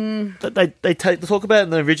 No, they talk about it in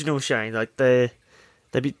the original Shane. Like they're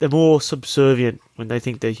more subservient when they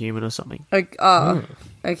think they're human or something.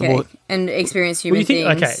 Okay. And experience human things.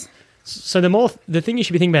 Okay, so the thing you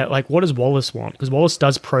should be thinking about, like, what does Wallace want? Because Wallace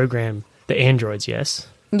does program the androids, yes.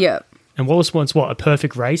 Yeah. And Wallace wants what? A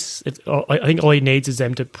perfect race. I think all he needs is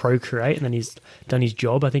them to procreate, and then he's done his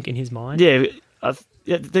job. I think in his mind. Yeah.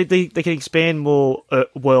 They can expand more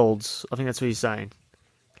worlds. I think that's what he's saying.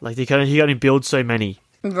 Like he can only build so many.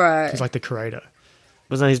 Right. He's like the creator.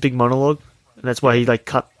 Wasn't that his big monologue? And that's why he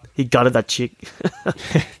gutted that chick.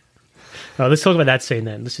 Right, let's talk about that scene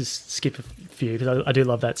then. Let's just skip a few because I do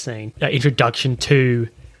love that scene. Introduction to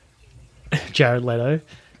Jared Leto.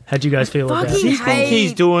 How do you guys feel about I it? think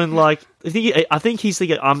he's doing like I think he's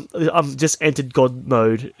thinking I'm just entered God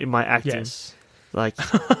mode in my acting. Yes. Like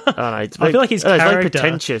I don't know. I feel like his character it's very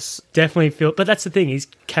pretentious. Definitely but that's the thing. His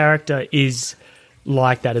character is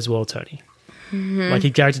like that as well, Tony. Mm-hmm. Like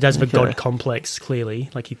his character does have a god complex. Clearly,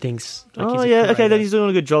 like he thinks. Like he's a okay. creator. Then he's doing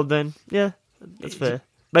a good job. Then that's fair.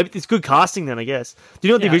 Maybe it's good casting then. I guess. Do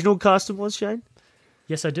you know what the original casting was, Shane?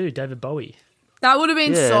 Yes, I do. David Bowie. That would have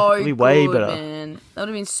been so that'd be way good, better. man. That would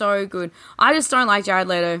have been so good. I just don't like Jared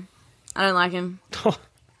Leto. I don't like him.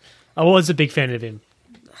 I was a big fan of him.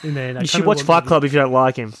 And then You should watch Fight Club if you don't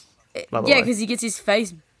like him. Yeah, because he gets his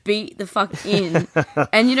face beat the fuck in.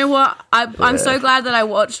 And you know what? I'm so glad that I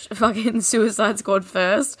watched fucking Suicide Squad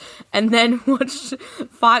first and then watched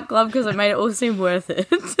Fight Club because it made it all seem worth it.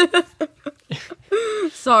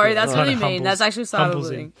 Sorry, that's really mean. That's actually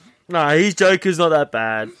cyberbullying. No, his Joker's not that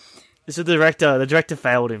bad. It's the director. The director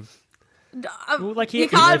failed him. Well, like You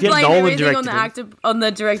can't blame Nolan everything on the directed on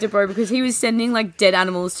the director, bro, because he was sending like dead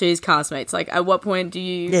animals to his castmates. Like, at what point do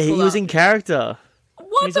you? Yeah, he pull was up? in character.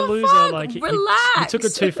 What He's the a loser. fuck? Like Relax. he took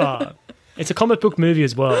it too far. It's a comic book movie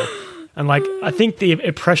as well, and like I think the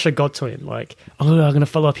pressure got to him. Like, I'm gonna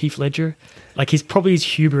follow up Heath Ledger. Like his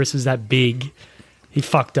hubris is that big. He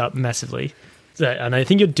fucked up massively, and I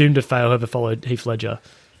think you're doomed to fail whoever followed Heath Ledger.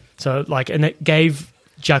 So like, and it gave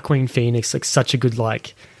Joaquin Phoenix like such a good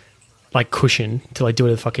like cushion to like do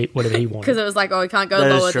whatever he wanted. Because it was like, oh, we can't go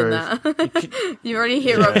That is lower than true. that. You already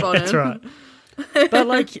hit rock bottom. That's right. But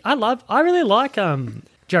like, I really like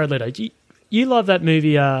Jared Leto. You love that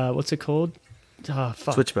movie? What's it called? Oh,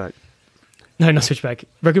 fuck. Switchback. No, not Switchback.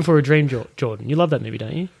 Requiem for a Dream, Jordan. You love that movie,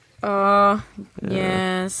 don't you? Oh,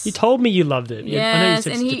 yes. You told me you loved it. Yes, I know you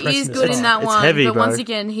said and it's he depressing is as good fuck. in that It's one. heavy, but bro. once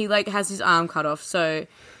again, he like has his arm cut off. So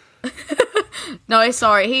no,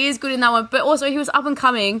 sorry, he is good in that one. But also, he was up and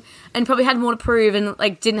coming and probably had more to prove, and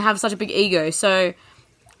like didn't have such a big ego. So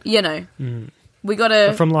you know, we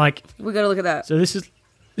gotta look at that. So this is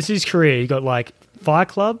his career. You got like Fight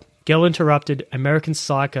Club, Girl Interrupted, American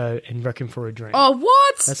Psycho, and Requiem for a Dream. Oh,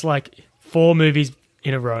 what? That's like 4 movies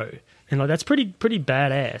in a row, and like that's pretty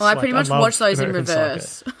badass. Well, I Like, pretty much love watched those in American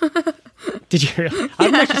reverse. Psycho. Did you? Really? I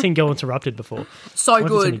haven't actually seen Girl Interrupted before. So I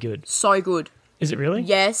wonder if it's any good. good. So good. Is it really?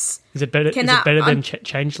 Yes. Is it better? Is it better than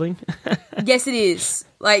Changeling? Yes, it is.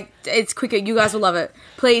 Like, it's quicker. You guys will love it.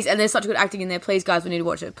 Please. And there's such good acting in there. Please, guys, we need to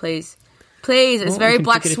watch it. Please. Please. It's Well, very you can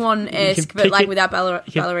Black pick it if- Swan-esque, you can but pick like it- without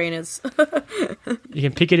can- ballerinas. You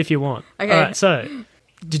can pick it if you want. Okay. All right. So,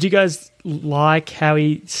 did you guys like how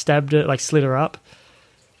he stabbed it, like slit her up?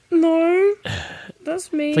 No.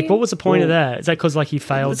 That's me. Like, what was the point of that? Is that because like he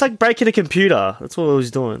failed? It's like breaking a computer. That's what he was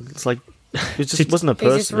doing. It's like it just wasn't a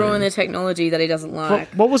person. He's just ruining the technology that he doesn't like.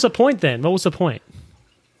 What was the point then? What was the point?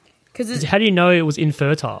 Because How do you know it was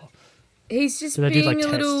infertile? he's just So they did, being like, a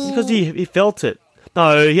tests. little... Because he felt it.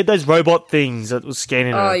 No, he had those robot things that was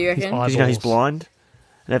scanning Oh, her. you His reckon? eye- Because you know he's Eyeballs. blind,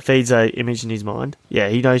 and that feeds a image in his mind. Yeah,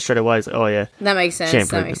 he knows straight away. He's like, oh yeah, That makes sense.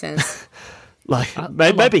 Shampoo. That makes sense. like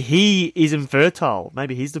maybe he is infertile.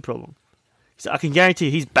 Maybe he's the problem. I can guarantee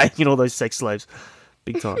he's banging all those sex slaves,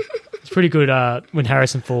 big time. It's pretty good when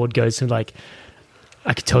Harrison Ford goes to like,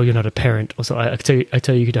 I could tell you're not a parent, or so I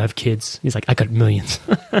tell you could have kids. He's like, I got millions.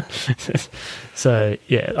 So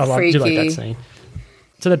yeah, do like that Freaky. scene.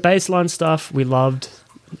 So the baseline stuff we loved.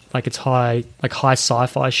 Like it's high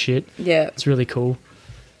sci-fi shit. Yeah. It's really cool.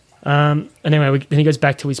 Anyway, then he goes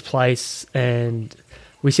back to his place and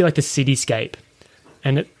we see like the cityscape.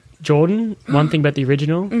 And Jordan, one thing about the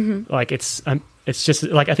original, like it's just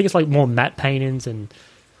like, I think it's like more matte paintings and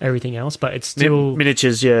everything else, but it's still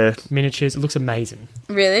miniatures. Yeah, miniatures. It looks amazing.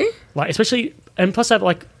 Really? Like especially, and plus they have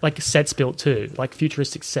like sets built too, like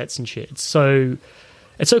futuristic sets and shit. It's so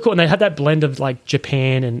cool, and they have that blend of like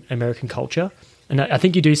Japan and American culture. And I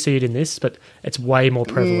think you do see it in this, but it's way more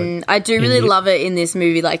prevalent. I do really love it in this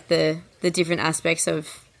movie, like the different aspects of,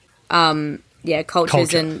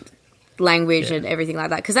 cultures and language and everything like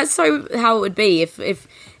that. Because that's so how it would be if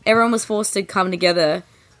everyone was forced to come together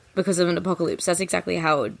because of an apocalypse. That's exactly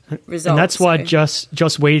how it would result. And that's why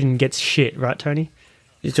Joss Whedon gets shit, right, Tony?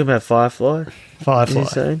 You're talking about Firefly? Firefly. You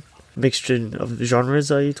saying? Mixture of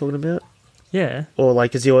genres, are you talking about? Yeah. Or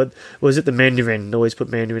like, was it the Mandarin? Always put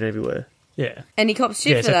Mandarin everywhere. Yeah. And he cops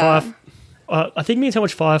shit for that. I think me and so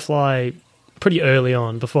much Firefly pretty early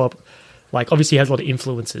on before, like, obviously he has a lot of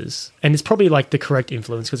influences. And it's probably, like, the correct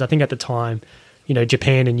influence because I think at the time, you know,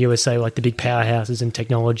 Japan and USA were, like, the big powerhouses in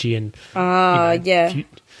technology and... yeah.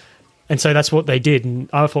 And so that's what they did. And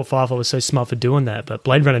I thought Firefly was so smart for doing that, but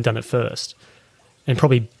Blade Runner done it first. And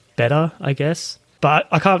probably better, I guess. But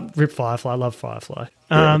I can't rip Firefly. I love Firefly.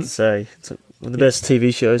 I'd say it's one of the best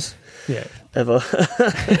TV shows ever.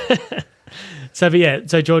 So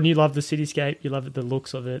Jordan, you love the cityscape. You love the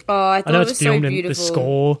looks of it. Oh, I thought know it it's was so filmed beautiful. and the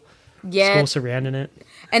score, score surrounding it.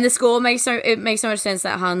 And the score makes so much sense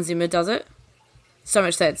that Hans Zimmer does it. So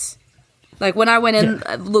much sense. Like when I went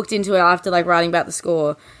and looked into it after like writing about the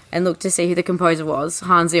score and looked to see who the composer was,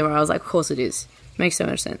 Hans Zimmer, I was like, of course it is. Makes so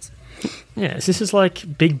much sense. Yeah, so this is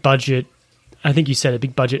like big budget. I think you said a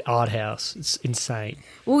big budget art house. It's insane.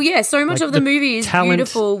 Well, yeah, so much Like, of the movie is talent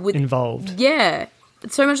beautiful with involved. Yeah.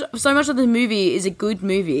 So much of the movie is a good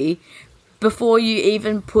movie before you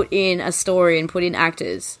even put in a story and put in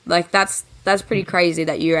actors. Like that's pretty crazy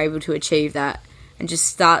that you're able to achieve that and just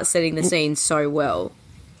start setting the scene so well.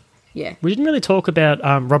 Yeah. We didn't really talk about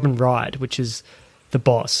Robin Wright, which is the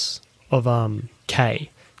boss of Kay.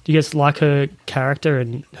 Do you guys like her character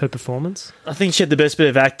and her performance? I think she had the best bit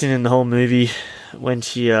of acting in the whole movie when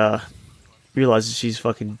she realizes she's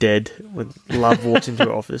fucking dead when Love walks into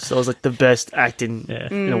her office. That was like the best acting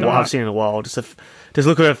in a while I've seen in a while. Just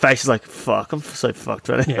look at her face, she's like, fuck, I'm so fucked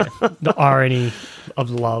right now. Yeah, the irony of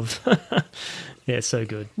love. Yeah, so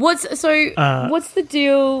good. What's the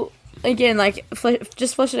deal? Again, like,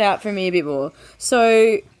 just flesh it out for me a bit more.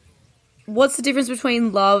 So, what's the difference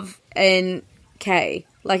between Love and Kay?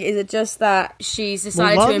 Like, is it just that she's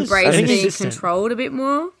decided to embrace being controlled a bit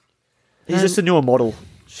more? He's just a newer model.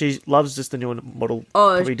 Love's just a newer model,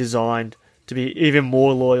 probably designed to be even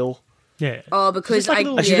more loyal. Yeah. Oh, because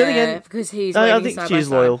because he's I working think side she's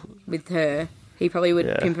by loyal side with her. He probably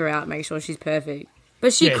would pimp her out, make sure she's perfect.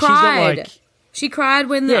 But she Yeah, she's not cried. like- She cried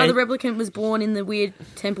when the other replicant was born in the weird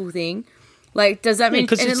temple thing. Like, does that mean?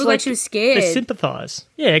 And it looked like she was scared. They sympathise.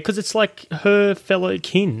 Yeah, because it's like her fellow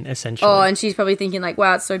kin, essentially. Oh, and she's probably thinking like,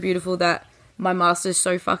 "Wow, it's so beautiful that my master's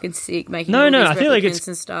so fucking sick, making no, all these I feel like replicants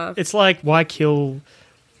and stuff." It's like, why kill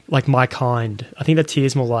like my kind? I think that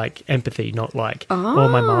tears more like empathy, not like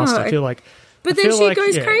my master. I feel like, but then she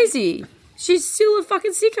goes crazy. She's still a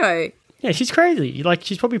fucking sicko. Yeah, she's crazy. Like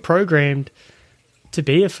she's probably programmed to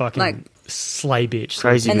be a fucking like slay bitch.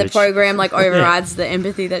 Crazy and bitch. the program like overrides the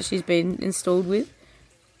empathy that she's been installed with.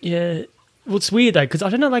 Yeah. Well, it's weird though because I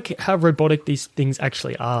don't know like how robotic these things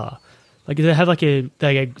actually are. Like they have like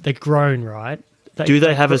they're grown, right? Do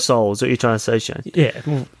they have a soul? Is what you're trying to say, Shane? Yeah.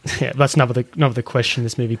 Well, yeah. That's another question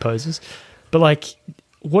this movie poses. But like,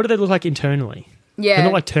 what do they look like internally? Yeah, they're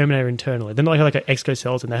not like Terminator internally. They're not like an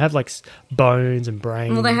exoskeleton. They have like bones and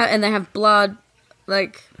brains. Well, they have blood.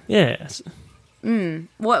 Like yeah.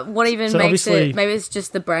 What even makes it? Maybe it's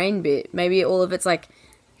just the brain bit. Maybe all of it's like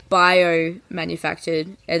bio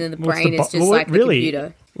manufactured, and then the brain is just like the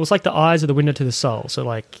computer. Well, it's like the eyes are the window to the soul. So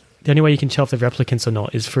like the only way you can tell if they're replicants or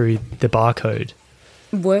not is through the barcode.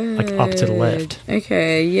 Word. Like up to the left.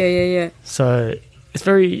 Okay. Yeah. So it's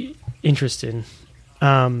very interesting.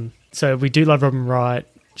 So we do love Robin Wright.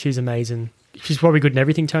 She's amazing. She's probably good in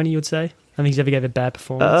everything. Tony, you would say? I don't think he's ever gave a bad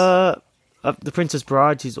performance. The Princess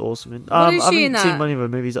Bride, she's awesome in. What is she in I haven't seen that? many of her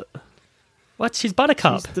movies. What? She's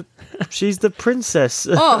Buttercup. She's the princess.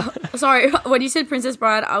 Oh, sorry. When you said Princess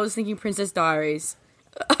Bride, I was thinking Princess Diaries.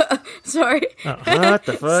 Sorry. Oh, what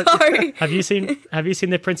the fuck? Sorry. Have you seen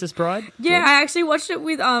The Princess Bride? Yeah, I actually watched it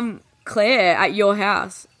with Claire at your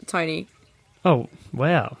house, Tony. Oh,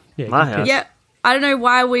 wow. Yeah, My good house. pick. Yeah. I don't know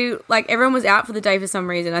why everyone was out for the day for some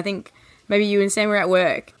reason. I think maybe you and Sam were at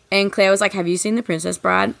work, and Claire was like, have you seen The Princess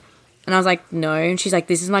Bride? And I was like, no. And she's like,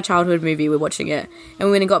 this is my childhood movie. We're watching it. And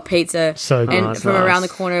we went and got pizza So good. and from around the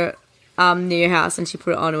corner near your house, and she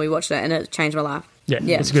put it on and we watched it, and it changed my life. Yeah,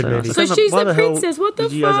 it's a good movie. So she's the princess. What the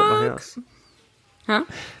fuck? You guys at my house? Huh?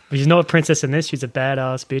 But she's not a princess in this. She's a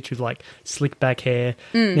badass bitch with like slick back hair.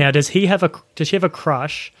 Now, does she have a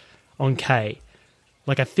crush on Kay?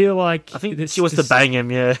 Like, I feel like I think she wants to bang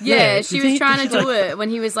him. Yeah. Yeah, she was trying to do it when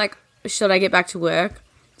he was like, should I get back to work?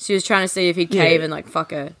 She was trying to see if he'd cave and like fuck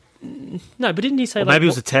her. No, but didn't he say Or like maybe it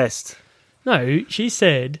was a test. No, she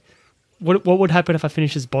said, what would happen if I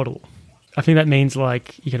finish this bottle? I think that means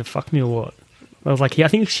like, you're going to fuck me or what? I was like, I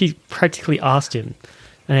think she practically asked him,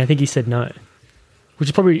 and I think he said no, which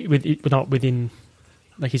is probably not within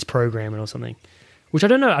like his programming or something. Which I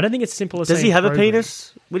don't know. I don't think it's simple as Does saying he have program. a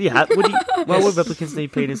penis? Would he have? Why would replicants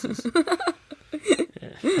need penises?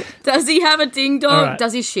 Does he have a ding dong? All right.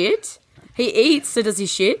 Does he shit? He eats, so does he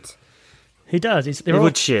shit? He does. He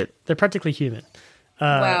would shit. They're practically human.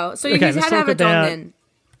 Wow. So okay, he's let's had to have talk a dong about- then.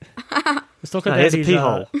 Let's talk No, about he has a his pee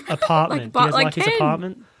hole. apartment. Like- Do you guys like like his Ken.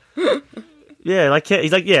 apartment? Yeah, like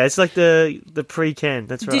he's like it's like the pre-Ken.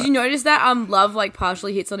 That's right. Did you notice that Love like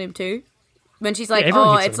partially hits on him too? When she's like, everyone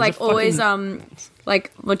oh, hits on it's him. like He's a always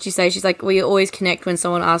like what'd you say? She's like, we always connect when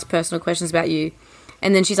someone asks personal questions about you.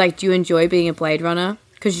 And then she's like, do you enjoy being a Blade Runner?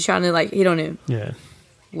 Because she's trying to like hit on him. Yeah.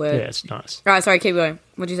 Word. Yeah, it's nice. All right, sorry, keep going.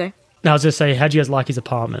 What'd you say? Now, I was just say, how'd you guys like his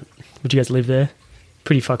apartment? Would you guys live there?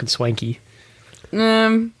 Pretty fucking swanky.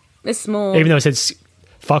 It's small. Even though it says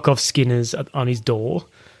 "fuck off Skinner's" on his door,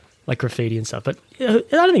 like graffiti and stuff. But I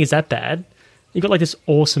don't think it's that bad. You got like this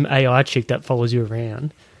awesome AI chick that follows you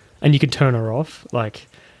around, and you can turn her off. Like,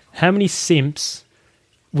 how many simps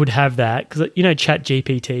would have that? Because Chat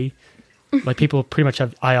GPT, like people pretty much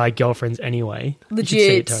have AI girlfriends anyway. You should see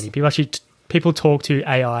it, Legit. Tony. People talk to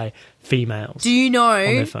AI females. Do you on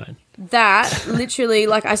know their phone? that literally,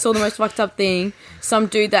 like, I saw the most fucked up thing. Some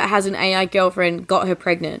dude that has an AI girlfriend got her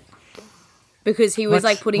pregnant because he was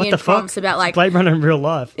like putting What in the fuck? prompts about like Blade Runner in real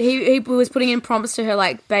life. he was putting in prompts to her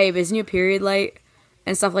like, babe, isn't your period late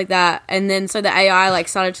and stuff like that. And then so the AI like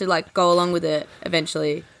started to like go along with it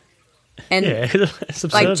eventually, and Yeah, it's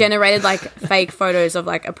absurd. like generated like fake photos of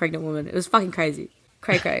like a pregnant woman. It was fucking crazy,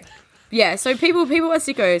 cray. Yeah, so people are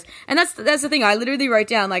sickos, and that's the thing. I literally wrote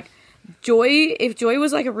down like, Joy. If Joy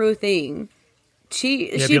was like a real thing, she'd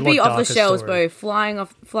it'd be a be lot off the darker shelves, story. bro,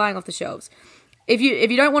 flying off the shelves. If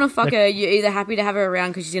you don't want to fuck her, you're either happy to have her around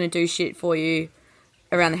because she's gonna do shit for you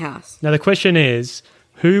around the house. Now the question is,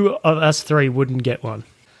 who of us three wouldn't get one?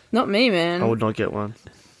 Not me, man. I would not get one.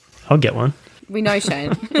 I'll get one. We know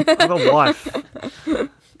Shane. I have a wife.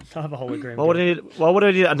 I have a hologram. Why would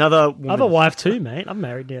I need another woman? I have a wife too, mate. I'm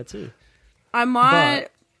married now too. I might.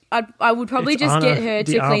 I would probably It's just get Anna her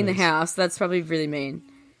de to clean the Armas. house. That's probably really mean.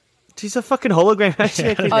 She's a fucking hologram.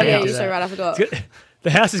 Oh yeah, Yeah, you're do so that. right. I forgot. The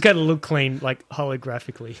house is going to look clean, like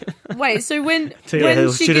holographically. Wait, so when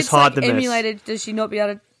he'll she just gets hide like the mess. emulated, does she not be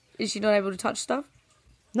able to? Is she not able to touch stuff?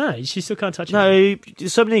 No, she still can't touch it. No,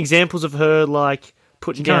 there's so many examples of her like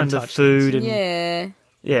putting She down can't the touch food things. and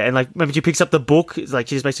Yeah. and like maybe she picks up the book. It's like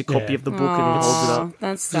she just makes a copy Yeah. of the book and then holds it up.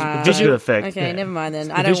 That's sad. Visual effect. Okay, Yeah. never mind then.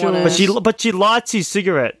 The I don't visual- want to. But she lights his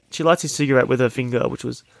cigarette. She lights his cigarette with her finger, which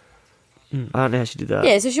was I don't know how she did that.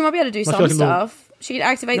 Yeah, so she might be able to do Must be some like a little- stuff. She could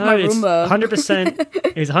activate No, my it's Roomba. 100%.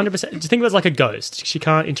 It's 100%. Just think of it as like a ghost. She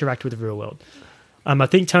can't interact with the real world. I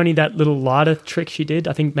think, Tony, that little lighter trick she did,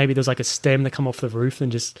 I think maybe there was like a stem that come off the roof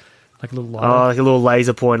and just like a little lighter. Oh, like a little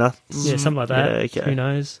laser pointer. Yeah, something like that. Yeah, okay. Who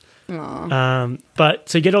knows? Aw. But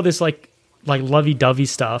so you get all this like lovey-dovey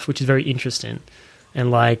stuff, which is very interesting,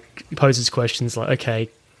 and like poses questions like, okay,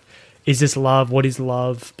 is this love? What is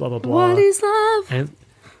love? Blah blah blah. What is love? And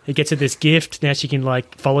he gets her this gift. Now she can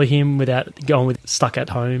like follow him without going with stuck at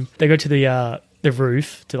home. They go to the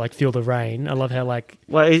roof to like feel the rain. I love how like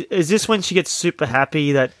Well, is this when she gets super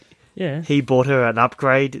happy that yeah. he bought her an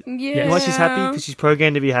upgrade? Yeah. You know why she's happy? Because she's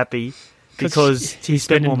programmed to be happy because he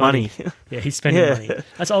spent spending more money. Yeah, he's spending Yeah. money.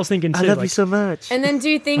 That's what I was thinking too. I love like, you so much. And then do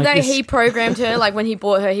you think Like that this- he programmed her, like when he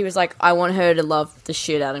bought her, he was like, I want her to love the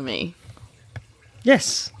shit out of me.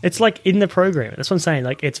 yes, it's like in the program. That's what I'm saying.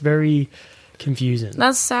 Like it's very confusing.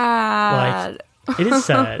 That's sad. It is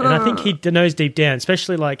sad, and I think he knows deep down,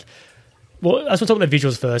 especially like. Well, I just want to talk about the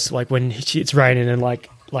visuals first. Like when it's raining and like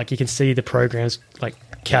you can see the programs like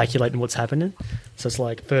calculating what's happening. So it's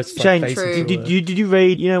like first like, Shane, face True. into did you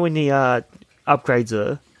read? You know when the upgrades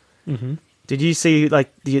are. Mhm. Did you see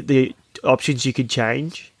like the options you could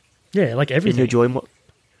change yeah, like in everything. your joy? Like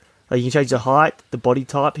you can change the height, the body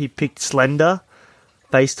type. He picked slender,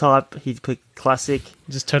 face type. He picked classic,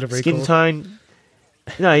 Just total recall. skin tone.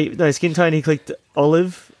 No, skin tone, he clicked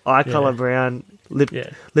olive, eye Yeah. colour brown, lip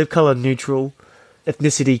colour neutral,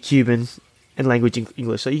 ethnicity Cuban, and language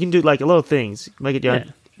English. So you can do like a lot of things. Make it your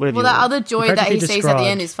own, whatever Well, you that want. other joy that he practically sees at the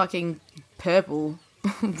end described- is fucking purple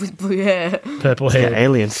with blue hair. Purple Yeah, hair.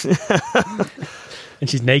 aliens. And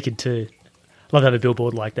she's naked too. Love to have a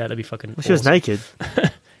billboard like that. That'd be fucking She was awesome. naked.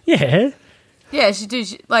 Yeah. Yeah, she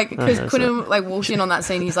did. Like, because Okay, Quinn like walks in on that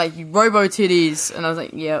scene, he's like, "Robo titties," and I was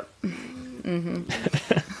like, "Yep."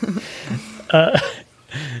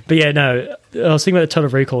 But yeah, no. I was thinking about the Total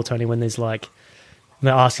Recall, Tony, when there's like,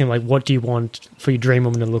 when they ask him like, what do you want for your dream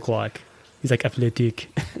woman to look like? He's like, athletic,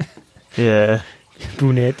 Yeah.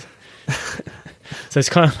 brunette. So it's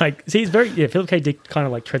kind of like, see, he's very, Philip K. Dick kind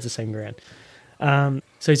of like treads the same ground.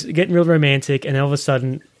 So he's getting real romantic, and then all of a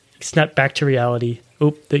sudden, snap back to reality.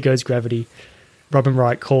 Oop, there goes gravity. Robin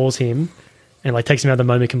Wright calls him and like takes him out of the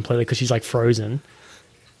moment completely because she's like frozen.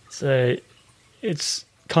 So it's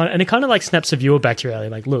kind of, and it kind of like snaps the viewer back to reality.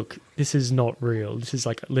 Like, look, this is not real. This is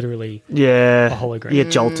like literally Yeah. a hologram. You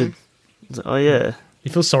get jolted. It's like, oh, yeah.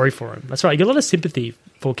 You feel sorry for him. That's right. You get a lot of sympathy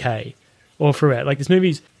for Kay all throughout. Like this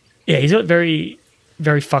movie's, he's got very,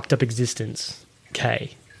 very fucked up existence.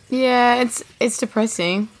 Kay. Yeah, it's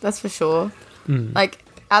depressing. That's for sure. Like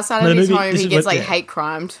outside No, of the his movie- home, this he is gets what- like yeah. hate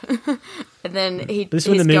crimed, and then This is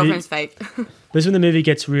when his the movie- girlfriend's fake. This is when the movie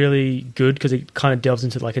gets really good because it kind of delves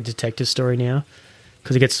into like a detective story now.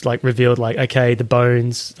 Because it gets like revealed, like, okay, the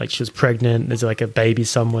bones, like she was pregnant, there's like a baby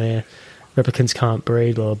somewhere, replicants can't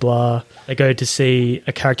breed, blah, blah, blah. They go to see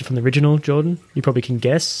a character from the original, Jordan. You probably can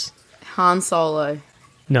guess. Han Solo.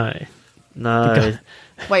 No. No.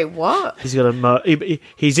 Wait, what? He's got a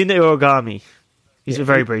he's in the origami. He's a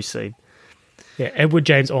very brief scene. Yeah, Edward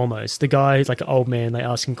James Olmos. The guy is like an old man, they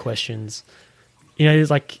ask him questions. You know,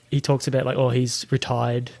 there's like, he talks about like, oh, he's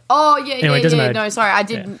retired. Oh yeah, Anyway, it doesn't matter. No, sorry, I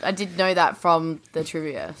did know that from the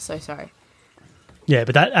trivia. So sorry. Yeah,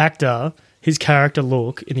 but that actor, his character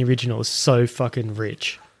look in the original is so fucking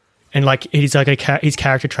rich. And like, he's like his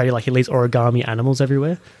character trait, like he leaves origami animals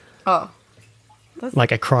everywhere. Oh,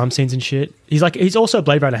 Like at crime scenes and shit. He's also a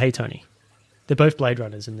Blade Runner. Hey, Tony. They're both Blade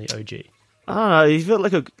Runners in the OG. I don't know. He felt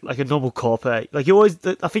like a normal cop. Eh? Like he always.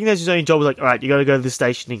 I think that's his only job. Was like, all right, you got to go to the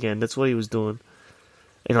station again. That's what he was doing.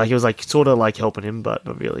 And like he was like sort of like helping him, but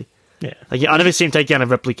not really. Yeah. Like I never see him take down a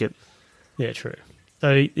replicant. Yeah, true.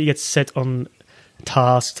 So he gets set on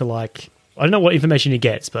task to like, I don't know what information he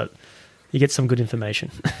gets, but he gets some good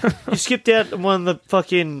information. You skipped out one of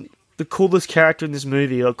the coolest character in this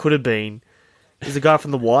movie, or could have been, is the guy from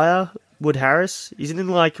The Wire, Wood Harris. He's in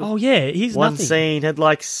like Oh yeah, he's one nothing. scene, had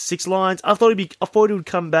like 6 lines. I thought he would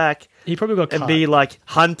come back He probably got and cut. be like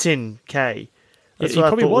hunting Kay. That's he what I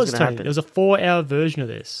probably thought was was, going to Tony. happen. There was a 4-hour version of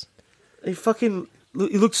this. He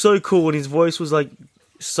looked so cool, and his voice was like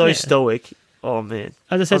so Yeah. stoic. Oh man!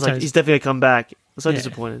 As I said, was like, Tony, he's definitely gonna come back. I'm so Yeah.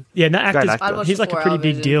 disappointed. yeah, and that Great actor's, actor. I'd watch he's the like a 4-hour pretty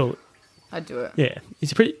big version. deal. I'd do it. Yeah,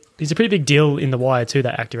 he's a pretty big deal in The Wire too.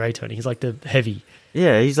 That actor, Tony. He's like the heavy.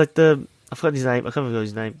 Yeah, he's like I forgot his name. I can't remember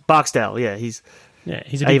his name. Barksdale. Yeah, he's Yeah,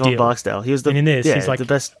 he's a big Avon deal. Barksdale. He was the And in this, yeah, he's like the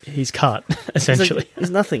best. He's cut He's, like, essentially.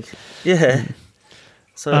 he's nothing. Yeah,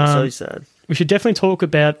 so sad. We should definitely talk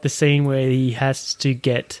about the scene where he has to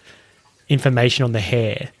get information on the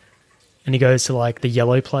hair, and he goes to like the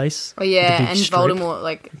yellow place. Oh yeah, the big and strip. Voldemort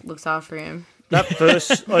like looks after him. That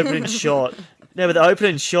first opening shot. No, but the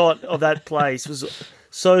opening shot of that place was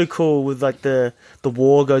so cool. With like the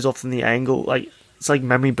war goes off in the angle, like it's like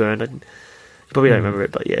memory burned. You probably don't remember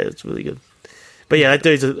it, but yeah, it's really good. But yeah, that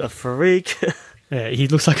dude's a freak. Yeah, he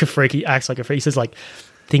looks like a freak. He acts like a freak. He says like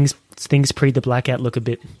things pre the blackout look a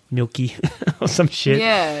bit milky or some shit.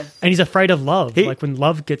 Yeah. And he's afraid of love. He- Like when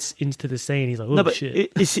love gets into the scene, he's like, oh No, but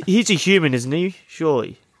shit. he's a human, isn't he?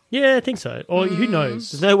 Surely. Yeah, I think so. Or who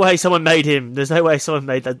knows? There's no way someone made him. There's no way someone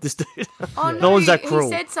made this dude. Oh No one's that cruel.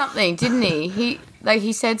 He said something, didn't he?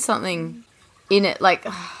 He said something in it. Like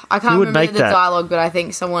I can't Who would remember make the that? dialogue, but I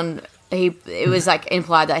think it was like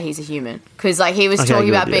implied that he's a human because like he was Okay, talking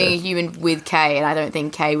good, about being yeah. a human with Kay, and I don't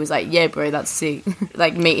think Kay was like, yeah, bro, that's sick.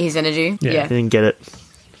 Like meet his energy. Yeah. Yeah, I didn't get it.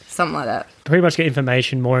 something like that. Pretty much get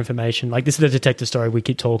information, more information. Like this is the detective story we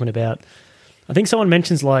keep talking about. I think someone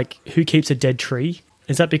mentions like who keeps a dead tree.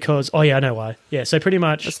 Is that because? Oh yeah, I know why. Yeah, so pretty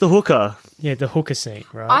much. That's the hooker. Yeah, the hooker scene,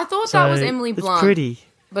 right? I thought that was So- Emily It's Blunt, pretty.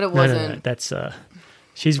 but it No, wasn't. no, that's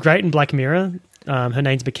she's great in Black Mirror. Her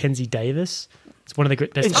name's Mackenzie Davis. It's one of the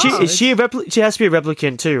best. And she episodes. is she a she has to be a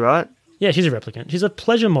replicant too, right? Yeah, she's a replicant. She's a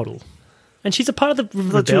pleasure model, and she's a part of the I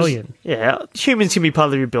thought she was- rebellion. Yeah, humans can be part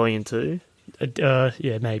of the rebellion too.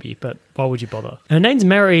 Yeah, maybe, but why would you bother? Her name's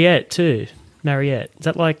Mariette too. Mariette. Is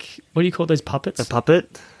that like what do you call those puppets? A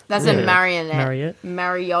puppet. That's Yeah. a marionette. Marionette?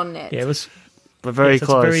 Marionette. Yeah, it was. but very so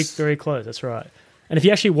close. It's very, very close. That's right. And if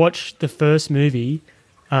you actually watch the first movie,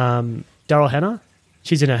 Daryl Hannah,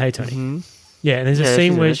 she's in it. Hey, Tony. Mm-hmm. Yeah, and there's a Yeah,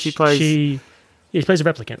 scene where she plays- she plays a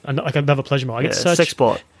replicant, like another pleasure model. I get such sex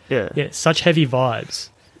bot. Yeah. such heavy vibes.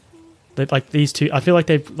 That like these two, I feel like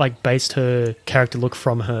they've like based her character look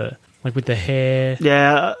from her, like with the hair.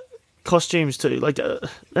 Yeah, costumes too. Like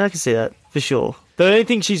I can see that for sure. The only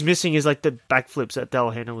thing she's missing is like the backflips that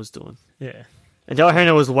Daryl Hannah was doing, Yeah, and Daryl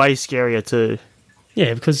Hannah was way scarier too.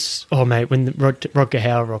 yeah, because mate, when Rodger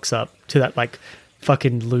Hauer rocks up to that like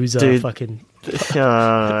fucking loser, Dude. fucking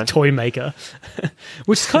Uh, toy maker,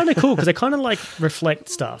 which is kind of cool because they kind of like reflect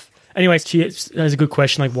stuff. Anyways, she has a good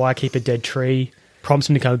question like why keep a dead tree? Prompts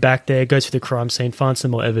him to come back there, goes through the crime scene, finds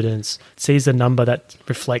some more evidence, sees the number that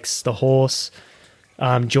reflects the horse.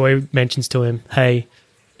 Joy mentions to him, hey,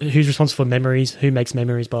 who's responsible for memories? Who makes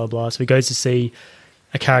memories? Blah, blah, blah. So he goes to see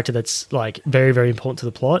a character that's like very, very important to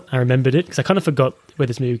the plot. I remembered it because I kind of forgot where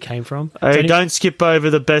this movie came from. hey, don't skip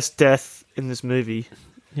over the best death in this movie.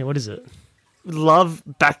 Yeah, what is it? Love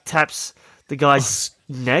back taps the guy's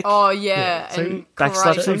neck. Oh yeah, So and backslaps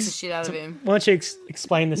karate him? chokes the shit out of him. Why don't you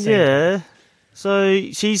explain the scene? Yeah.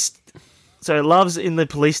 So Love's in the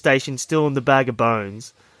police station, still in the bag of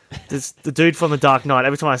bones. There's the dude from the Dark Knight.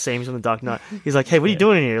 Every time I see him, he's from the Dark Knight. He's like, "Hey, what are you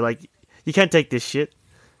doing here? Like, you can't take this shit."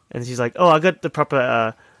 And she's like, "Oh, I got the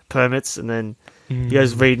proper permits." And then he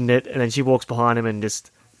goes reading it, and then she walks behind him and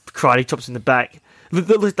just karate chops in the back.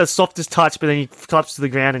 The softest touch, but then he collapses to the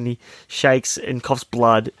ground and he shakes and coughs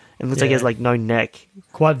blood and looks like he has Yeah. like no neck.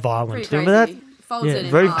 Quite violent. Pretty Remember crazy. Folds Yeah, it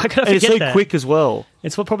in Very, half. I kinda and it's so forget that. quick as well.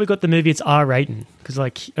 It's what probably got the movie its R rating because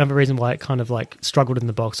like another reason why it kind of like struggled in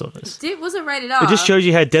the box office. Was it rated R? It just shows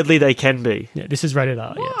you how deadly they can be. Yeah, this is rated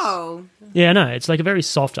R. Yes. Whoa. Yeah, no, it's like a very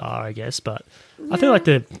soft R, I guess, but I feel like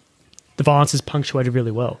the violence is punctuated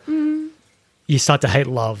really well. You start to hate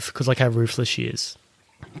Love because like how ruthless she is,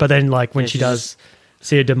 but then like when Yeah, she she's does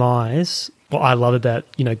see her demise, what I love about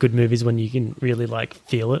good movies when you can really like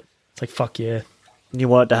feel it. It's like fuck yeah. And you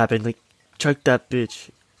want it to happen, like choke that bitch.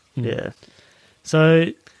 Yeah. So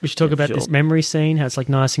we should talk Yeah, about sure. this memory scene. How it's like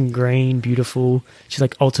nice and green, beautiful. She's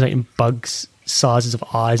like alternating bugs sizes of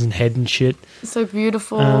eyes and head and shit. So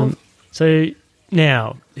beautiful. So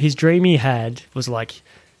now his dream he had was like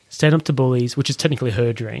stand up to bullies, which is technically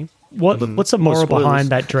her dream. What's the moral spoilers. behind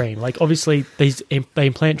that dream? Like obviously they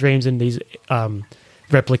implant dreams in these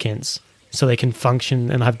replicants so they can function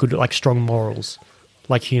and have good like strong morals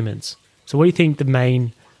like humans. So what do you think the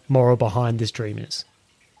main moral behind this dream is?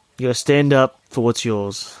 You gotta stand up for what's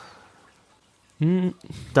yours.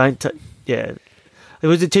 Yeah. It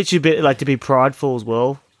was to teach you a bit like to be prideful as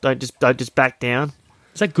well. Don't just back down.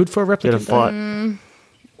 Is that good for a You gotta replicant?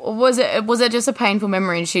 fight. Was it just a painful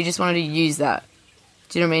memory and she just wanted to use that?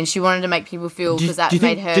 Do you know what I mean? She wanted to make people feel because that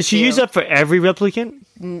made her. Did she use that for every replicant?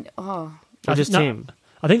 Oh, Or just No, him?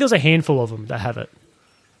 I think there's a handful of them that have it.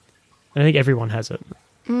 I think everyone has it.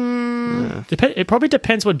 It probably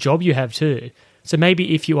depends what job you have too. So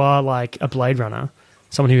maybe if you are like a Blade Runner,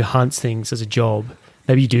 someone who hunts things as a job,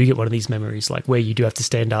 maybe you do get one of these memories, like where you do have to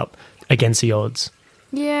stand up against the odds.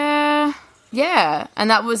 yeah. And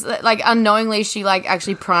that was like unknowingly she like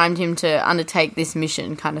actually primed him to undertake this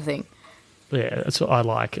mission kind of thing. Yeah, that's what I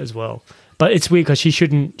like as well. But it's weird because she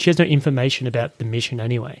has no information about the mission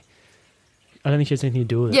anyway. I don't think she has anything to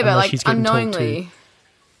do with it. Yeah, but unless like she's getting talked to. unknowingly.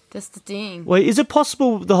 That's the thing. Wait, is it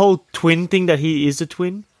possible the whole twin thing that he is a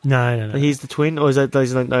twin? No. That he's the twin? Or is that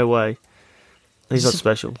there's no way? He's not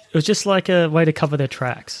special. It was just like a way to cover their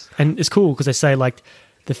tracks. And it's cool because they say like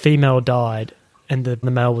the female died and the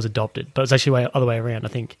male was adopted. But it's actually the other way around, I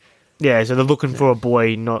think. Yeah, so they're looking for a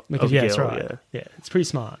boy, not Because, a yeah, girl. that's right. Yeah, it's pretty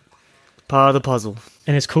smart. Part of the puzzle.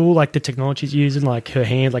 And it's cool, like the technology she's using, like her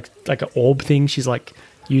hand, like an orb thing she's like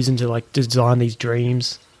using to like design these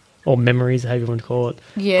dreams or memories, however you want to call it.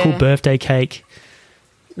 Yeah. Cool birthday cake.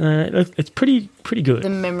 It's pretty good. The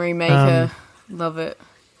memory maker. Love it.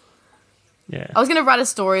 Yeah. I was going to write a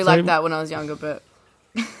story So- like that when I was younger, but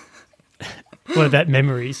What about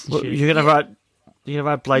memories? and Well, shit? you're gonna write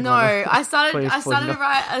Blade no, Runner. I started to 2049.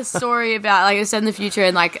 write a story about like it's set in the future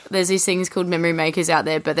and like there's these things called memory makers out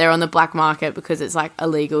there, but they're on the black market because it's like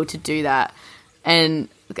illegal to do that, and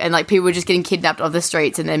like people are just getting kidnapped off the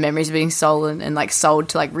streets and their memories are being stolen and like sold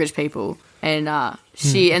to like rich people, and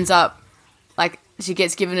she ends up like she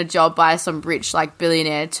gets given a job by some rich like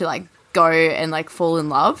billionaire to like go and like fall in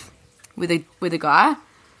love with a guy.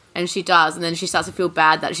 And she does, and then she starts to feel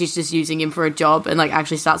bad that she's just using him for a job and, like,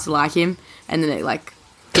 actually starts to like him, and then it, like,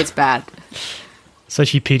 gets bad. So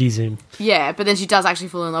she pities him. Yeah, but then she does actually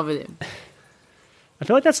fall in love with him. I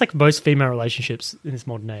feel like that's like most female relationships in this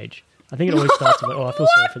modern age. I think it always starts with, I feel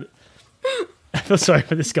sorry for I feel sorry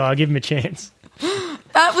for this guy. I'll give him a chance.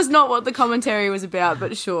 That was not what the commentary was about,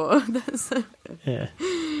 but sure. Yeah.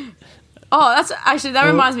 Oh, that's actually that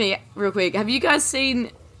reminds me real quick. Have you guys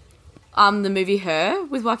seen the movie Her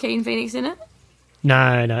with Joaquin Phoenix in it?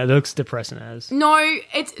 No, it looks depressing as. No,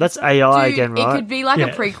 That's AI dude, again, right? It could be like Yeah.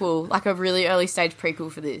 a prequel, like a really early stage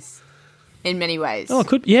prequel for this, in many ways. Oh, it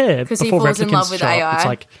could, yeah. Because he before falls in replicants love with show up, AI. It's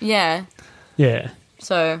like, yeah. yeah,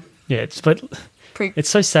 So but it's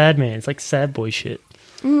so sad, man. It's like sad boy shit.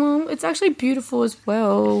 well, it's actually beautiful as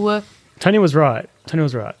well. Tony was right.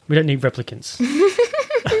 We don't need replicants.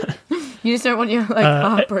 You just don't want your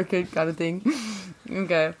heartbroken kind of thing.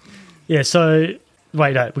 Okay. Yeah, so,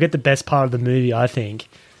 wait, no, we get the best part of the movie, I think,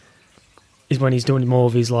 is when he's doing more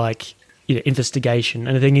of his, like, investigation.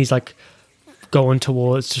 And I think he's, like, going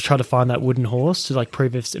towards to try to find that wooden horse to, like,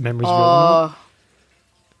 prove if memory's real or not.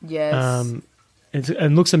 Yes.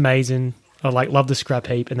 It looks amazing. I, like, love the scrap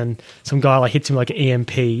heap. And then some guy, like, hits him like an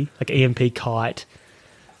EMP kite.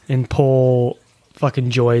 And poor fucking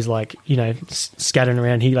Joy's, like, scattering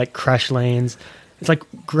around. He, like, crash lands. It's, like,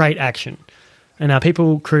 great action. And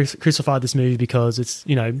people crucified this movie because it's,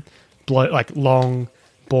 long,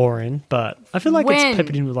 boring. But I feel like it's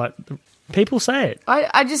peppered in with, like, people say it.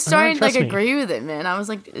 I just don't, like, agree with it, man. I was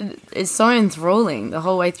like, it's so enthralling the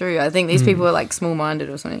whole way through. I think these people are, like, small-minded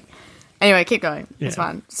or something. Anyway, keep going. Yeah. It's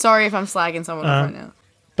fine. Sorry if I'm slagging someone off right now.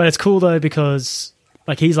 But it's cool, though, because,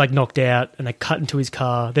 like, he's, like, knocked out and they cut into his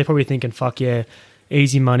car. They're probably thinking, fuck yeah,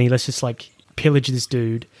 easy money. Let's just, like, pillage this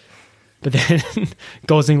dude. But then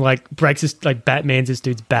Gosling, like, breaks his, like, Batman's this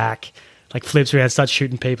dude's back, like, flips around, starts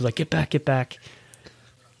shooting people, like, get back.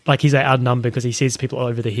 Like, he's, like, outnumbered because he sees people all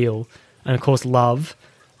over the hill. And, of course, Love.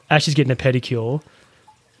 Ash is getting a pedicure.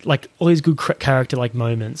 Like, all these good character, like,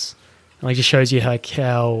 moments. And, like, just shows you, like,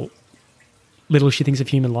 how little she thinks of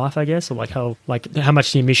human life, I guess, or, like, how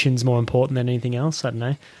much the emission's more important than anything else. I don't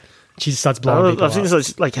know. She just starts blowing people up. I think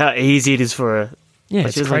it's like how easy it is for her. Yeah,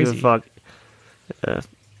 like, it's crazy. Fuck.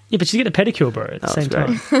 Yeah, but she's getting a pedicure, bro, at the same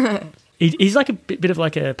time. He's like a bit of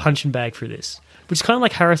like a punching bag through this, which is kind of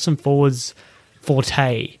like Harrison Ford's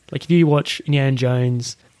forte. Like, if you watch Indiana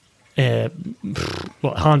Jones,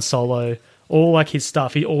 Han Solo, all like his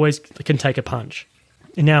stuff, he always can take a punch.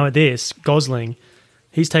 And now at this, Gosling,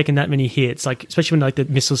 he's taken that many hits, like, especially when, like, the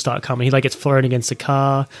missiles start coming. He, like, gets thrown against the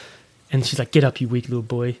car, and she's like, get up, you weak little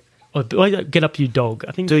boy. Or, get up, you dog.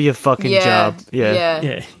 I think. Do your fucking job.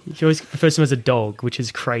 Yeah. He always refers to him as a dog, which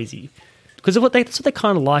is crazy. Because that's what they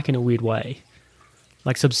kind of like in a weird way.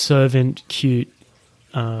 Like, subservient, cute,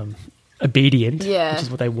 obedient, which is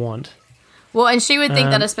what they want. Well, and she would think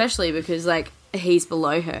that especially because, like, he's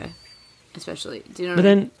below her, especially. Do you know what I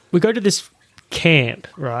mean? Then we go to this camp,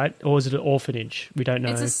 right? Or is it an orphanage? We don't know.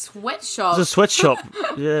 It's a sweatshop. It's a sweatshop.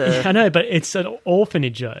 Yeah. I know, but it's an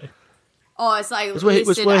orphanage, though. Oh, it's like it's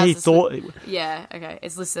where he thought. Yeah, okay.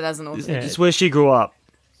 It's listed as an orphanage. It's where she grew up.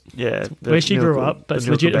 Yeah, where she grew up, but it's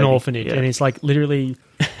legit an orphanage, and it's like literally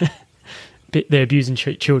they're abusing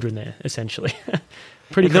children there, essentially.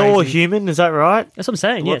 Pretty crazy. They're all human, is that right? That's what I'm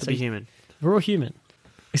saying. Yeah, Yeah, to be human. We're all human,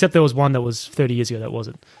 except there was one that was 30 years ago that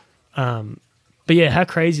wasn't. But yeah, how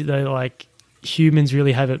crazy though! Like, humans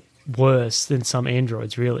really have it worse than some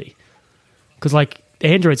androids, really, because like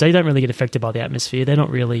androids, they don't really get affected by the atmosphere. They're not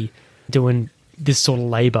really doing this sort of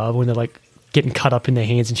labor when they're like getting cut up in their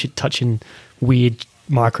hands and shit, touching weird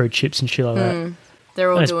microchips and shit like that.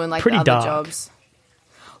 They're all doing like the other jobs.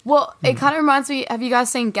 Well, it kind of reminds me. Have you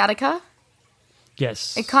guys seen Gattaca?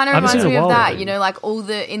 Yes, it kind of reminds me of that. You know, like all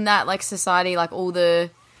the in that like society, like all the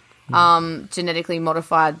genetically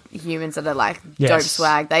modified humans that are like dope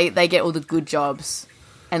swag. They get all the good jobs,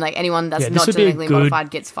 and like anyone that's not genetically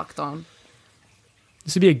modified gets fucked on.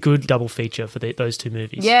 This would be a good double feature for those two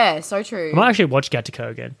movies. Yeah, so true. I might actually watch Gattaca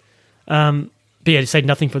again. But yeah, to say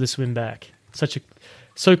nothing for the swim back.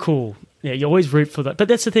 So cool. Yeah, you always root for that. But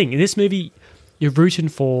that's the thing. In this movie, you're rooting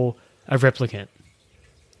for a replicant.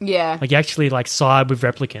 Yeah. Like, you actually, like, side with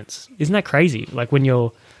replicants. Isn't that crazy? Like, when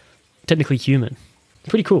you're technically human.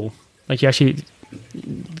 Pretty cool. Like, you actually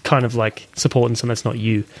kind of, like, supporting someone that's not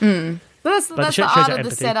you. But that's the art of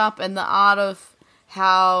the setup and the art of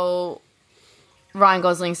how Ryan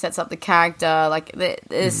Gosling sets up the character. Like,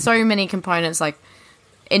 there's so many components. Like,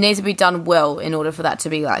 it needs to be done well in order for that to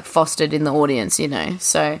be, like, fostered in the audience, you know?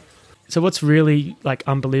 So what's really, like,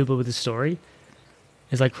 unbelievable with this story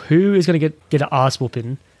is, like, who is going to get an ass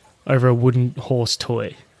whooping over a wooden horse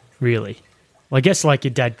toy, really? Well, I guess, like,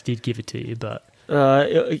 your dad did give it to you, but...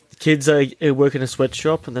 kids work in a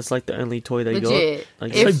sweatshop, and that's, like, the only toy they Legit. got.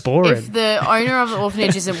 Like, it's so boring. If the owner of the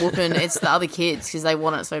orphanage isn't whooping, it's the other kids, because they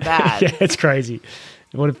want it so bad. Yeah, it's crazy.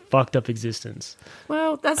 What a fucked up existence.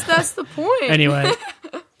 Well, that's the point. Anyway,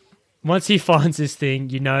 once he finds this thing,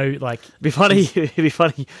 like It'd be funny. It'd be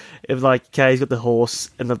funny if like Kay's got the horse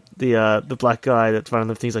and the black guy that's running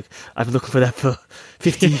the thing's like, I've been looking for that for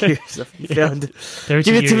 50 years. I found it.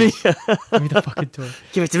 Give it to me. Give me the fucking toy.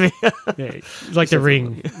 Give it to me. Yeah, it's like the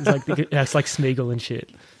ring. It's like Smeagol and shit.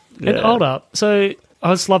 And Yeah. hold up. So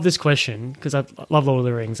I just love this question because I love Lord of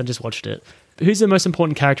the Rings. I just watched it. But who's the most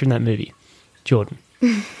important character in that movie? Jordan.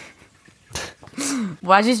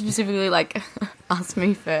 Why'd you specifically like ask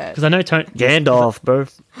me first? Because I know Gandalf, bro.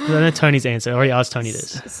 'cause I know Tony's answer. I already asked Tony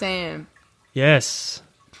this. Sam. Yes.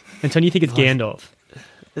 And Tony, you think it's Gandalf?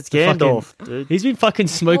 It's Gandalf, dude. He's been fucking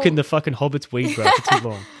smoking the fucking Hobbit's weed, bro, for too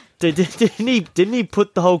long. Didn't he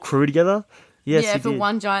put the whole crew together? Yes, yeah, he for did.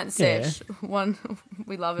 one giant sesh. One,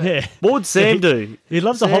 we love it. Yeah. What would Sam do? He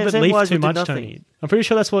loves the Sam- Hobbit Sam leaf Wise too would do much, nothing. Tony. I'm pretty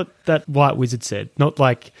sure that's what that white wizard said. Not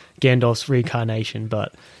like Gandalf's reincarnation,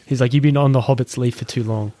 but he's like, you've been on the Hobbit's leaf for too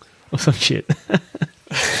long. Or some shit.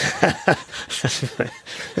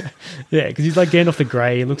 Yeah, because he's like Gandalf the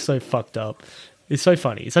Grey. He looks so fucked up. It's so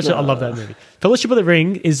funny. I love that movie. Fellowship of the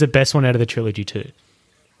Ring is the best one out of the trilogy too.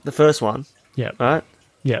 The first one, Yeah. right?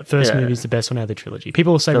 Yeah, first Yeah. movie is the best one out of the trilogy.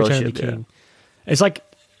 People will say Return of the Fellowship, King. It's like,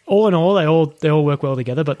 all in all, they all work well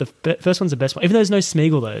together, but the first one's the best one. Even though there's no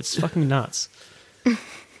Smeagol, though. It's fucking nuts.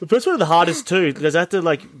 The first one is the hardest too because they have to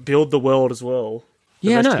like build the world as well. The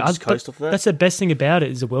Yeah, rest no, can just coast off that. that's the best thing about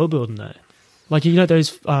it is the world building, though. Like,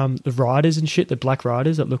 those the riders and shit, the black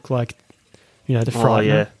riders that look like, the Frightener.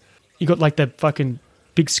 yeah. You got like the fucking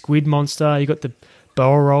big squid monster. You got the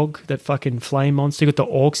Balrog, that fucking flame monster. You got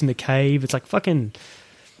the orcs in the cave. It's like fucking,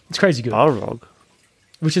 it's crazy good. Balrog.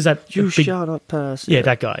 Which is that You big, shut up, pass. yeah,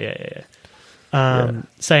 that guy. Yeah.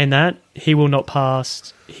 Saying that, he will not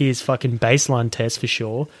pass his fucking baseline test for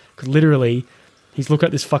sure. Because literally, he's looking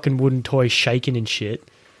at this fucking wooden toy shaking and shit.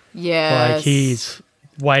 Yes. Like he's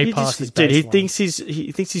way past his baseline. Dude,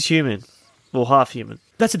 he thinks he's human, well, half human.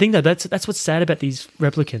 That's the thing, though. That's what's sad about these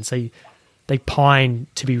replicants. They pine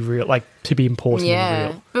to be real, like to be important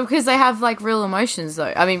and real. Because they have like real emotions,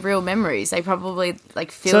 though. I mean, real memories. They probably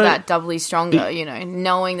like feel So- that doubly stronger.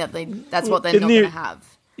 Knowing that that's what they're In not the- going to have.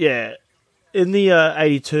 Yeah, in the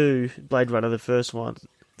 82 Blade Runner, the first one,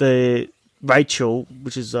 the Rachel,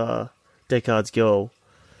 which is Deckard's girl,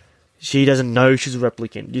 she doesn't know she's a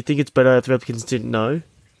replicant. Do you think it's better if the replicants didn't know?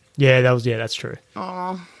 Yeah, that's true.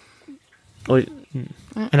 Oh, Or,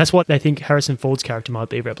 And that's what they think Harrison Ford's character might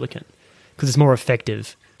be a replicant. Because it's more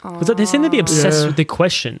effective. Because they seem to be obsessed with the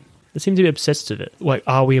question. They seem to be obsessed with it. Like,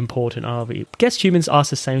 are we important? Are we? I guess humans ask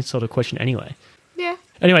the same sort of question anyway. yeah.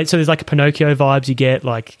 Anyway, so there's like a Pinocchio vibes you get.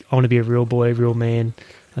 Like, I want to be a real boy, real man.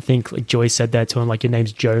 I think like Joy said that to him. Like, your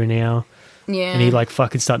name's Joe now. Yeah. And he like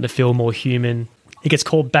fucking starting to feel more human. He gets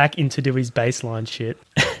called back into do his baseline shit.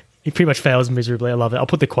 He pretty much fails miserably. I love it. I'll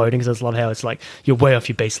put the quoting because I just love how it's like, you're way off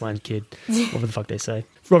your baseline, kid. Whatever the fuck they say.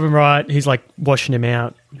 Robin Wright, he's like washing him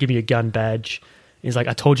out, giving you a gun badge. He's like,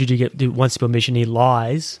 I told you to do one simple mission. He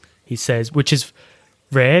lies, he says, which is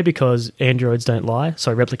rare because androids don't lie.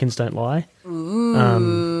 Sorry, replicants don't lie.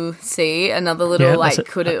 Ooh. See, another little yeah, like that's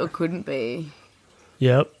it. could it or couldn't be.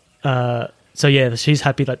 Yep. So yeah, she's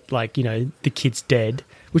happy that like, the kid's dead,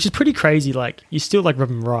 which is pretty crazy. Like, you still like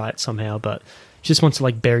Robin Wright somehow, but she just wants to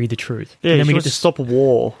like bury the truth. yeah, And then she we wants get to stop a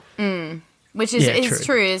war. Which is Yeah, is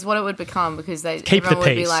true, is what it would become because Keep the everyone would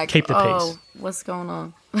be peace, like, keep the oh, peace. what's going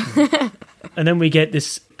on? And then we get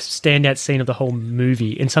this standout scene of the whole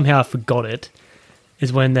movie, and somehow I forgot it,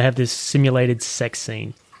 is when they have this simulated sex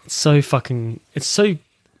scene. It's so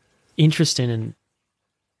interesting and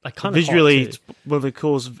like kind of Visually, hot it's too. one of the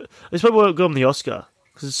cause. It's probably what got him the Oscar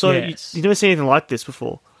because it's so Yes. you never seen anything like this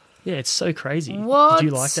before. Yeah, it's so crazy. What? Did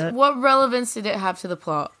you like that? What relevance did it have to the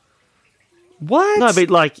plot? What? No, but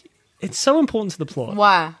like it's so important to the plot.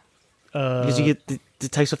 Why? because you get the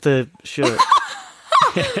takes off the shirt.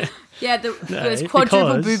 Yeah, there's because-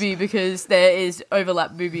 quadruple booby because there is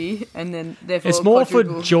overlap booby, and then therefore It's more for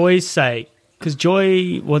quadruple. Joy's sake, because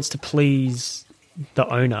Joy wants to please the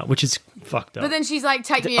owner, which is fucked up. But then she's like,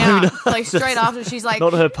 "Take me out!" Like straight after, she's like,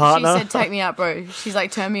 Not her partner. She said, "Take me out, bro." She's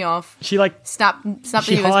like, "Turn me off." she like Snap the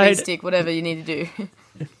She USB hired- stick, whatever you need to do.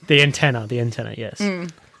 the antenna, yes.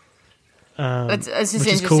 It's just which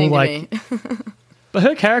is interesting cool, to like- me. But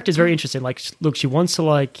her character is very interesting. Like, look, she wants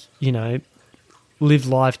to live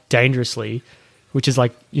life dangerously, which is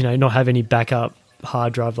like not have any backup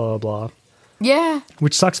hard drive, blah blah blah. Yeah,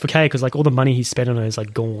 Which sucks for Kay because like all the money he spent on her is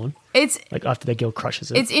like gone. it's Like after that girl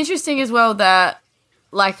crushes it. It's interesting as well that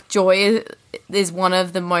like Joy is one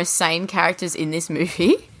of the most sane characters in this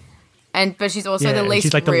movie, but she's also the least.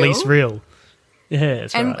 she's like real. the least real. Yeah,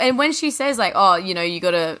 that's right. And when she says like, oh, you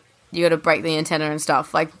gotta break the antenna and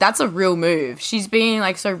stuff, like that's a real move. She's being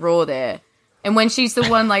like so raw there. And when she's the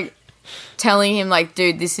one like telling him like,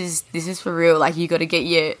 dude, this is for real. Like you got to get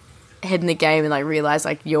your head in the game and like realize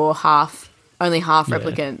like you're only half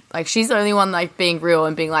replicant. Like she's the only one like being real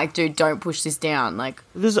and being like, dude, don't push this down. Like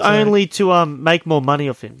this is only to make more money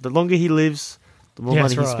off him. The longer he lives, the more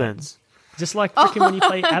money he spends. Just like freaking when you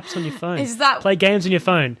play apps on your phone. Play games on your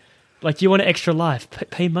phone. Like, you want an extra life?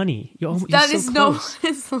 Pay money. You're that so is close. not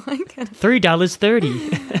what it's like.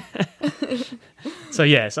 $3.30. So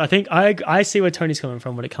yes, I think I see where Tony's coming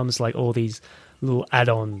from when it comes to like all these little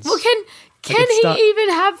add-ons. Well, can he even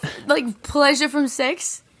have like pleasure from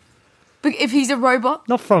sex? But if he's a robot,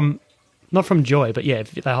 not from joy, but yeah, if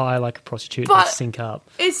they hire like a prostitute and sync up.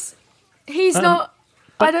 He's not.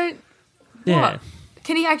 I don't. Yeah. What?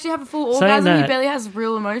 Can he actually have a full orgasm? He barely has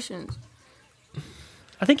real emotions.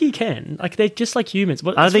 I think he can. Like they're just like humans.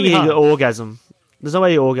 I don't think he can orgasm. There's no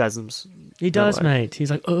way he orgasms. He does, mate. He's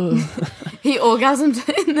like, oh. He orgasmed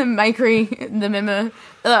in the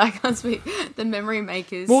I can't speak. The memory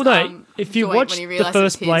makers. Well, no. If you watch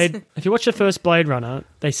the first Blade Runner,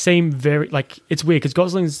 they seem very like it's weird because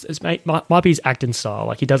Gosling's might be his acting style.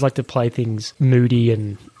 Like he does like to play things moody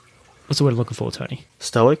and what's the word I'm looking for, Tony?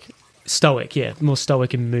 Stoic, yeah, more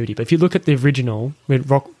stoic and moody. But if you look at the original,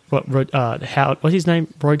 Howard, what's his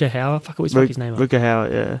name? Roger Howard? Fuck his name up. Rutger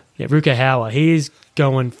Hauer, yeah. Yeah, Rutger Hauer. He is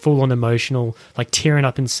going full on emotional, like tearing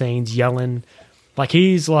up in scenes, yelling. Like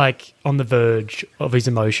he's like on the verge of his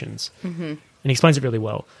emotions. Mm-hmm. And he explains it really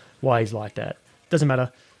well, why he's like that. Doesn't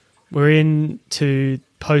matter. We're into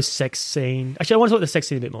post-sex scene. Actually, I want to talk about the sex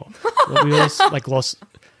scene a bit more. We always gloss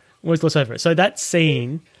over it. So that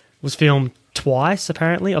scene was filmed twice,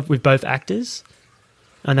 apparently, with both actors.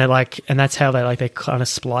 And that's how they kind of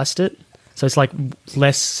spliced it. So it's like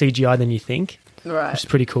less CGI than you think, right? Which is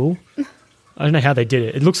pretty cool. I don't know how they did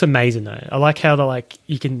it. It looks amazing though. I like how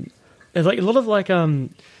there's like a lot of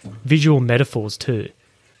visual metaphors too.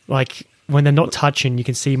 Like when they're not touching, you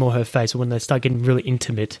can see more her face. But when they start getting really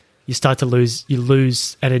intimate, you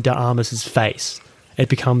lose Ana de Armas's face. It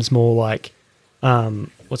becomes more like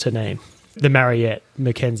what's her name? The Mariette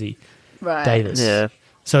Mackenzie Davis. Yeah.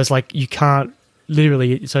 So it's like you can't.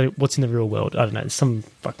 Literally, so what's in the real world? I don't know. Some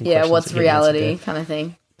fucking what's reality kind of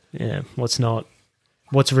thing. Yeah, what's not?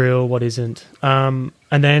 What's real? What isn't? And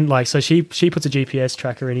then so she puts a GPS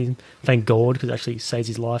tracker in him. Thank God, because it actually saves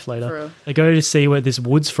his life later. They go to see where this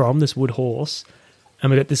wood's from, this wood horse,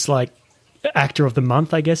 and we got this like actor of the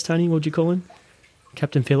month, I guess. Tony, what would you call him?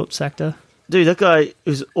 Captain Phillips actor. Dude, that guy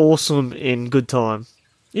is awesome in Good Time.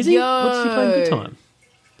 Is he? What's he playing Good Time?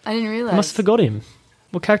 I didn't realize. I must have forgot him.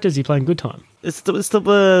 What character is he playing Good Time? It's the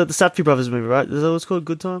Safdie brothers movie, right? Is that what it's called?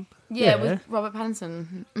 Good Time? Yeah, with Robert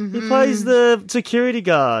Pattinson. Mm-hmm. He plays the security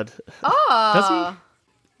guard. Oh, does he?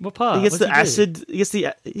 What part? He gets the acid.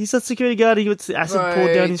 He's a security guard. He gets the acid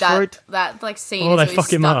poured down his throat. That like scene they is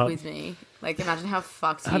fuck him stuck up with me. Like, imagine how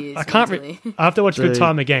fucked he is. I can't. I have to watch Good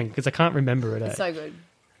Time again because I can't remember it. It's so good.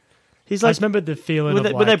 He's like, I just remember the feeling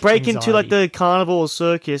when they break into like the carnival or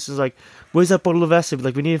circus. It's like, where's that bottle of acid?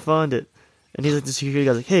 Like, we need to find it. And he's like, the security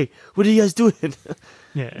guy's like, hey, what are you guys doing?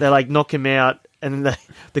 Yeah. They like knock him out, and then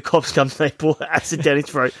the cops come and they pour acid down his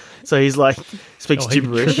throat. So he's like, speaks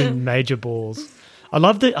gibberish. Major balls. I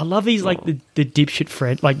love these like the dipshit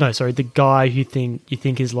friend. Like, no, sorry, the guy who you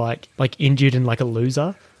think is like injured and like a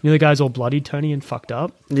loser. You know, the guy's all bloody, Tony, and fucked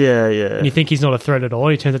up. Yeah, yeah. And you think he's not a threat at all.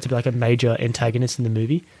 And he turns out to be like a major antagonist in the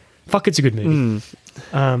movie. Fuck, it's a good movie.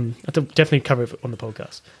 I have to definitely cover it on the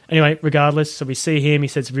podcast. Anyway, regardless, so we see him. He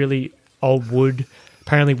says really old wood.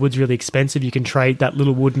 Apparently wood's really expensive. You can trade that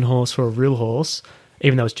little wooden horse for a real horse,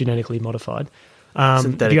 even though it's genetically modified.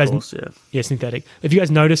 Synthetic horse, yeah. Yeah, synthetic. If you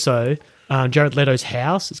guys notice, though, Jared Leto's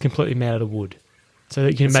house is completely made out of wood. So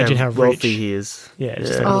you can imagine how wealthy rich he is. Yeah,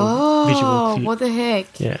 just like a visual cute. What the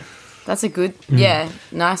heck? Yeah. That's a good,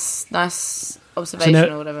 nice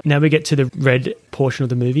observation or whatever. Now we get to the red portion of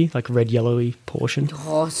the movie, like red yellowy portion.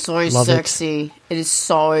 Oh, so sexy. It is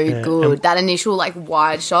so good. That initial like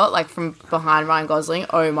wide shot, like from behind Ryan Gosling,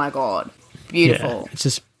 oh my God. Beautiful. Yeah, it's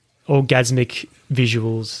just orgasmic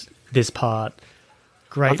visuals, this part.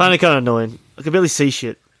 Great. I find it kind of annoying. I can barely see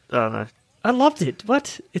shit. I don't know. I loved it.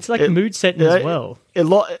 What? It's like mood setting as well. It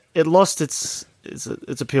lost its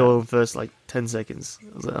appeal in the first like 10 seconds.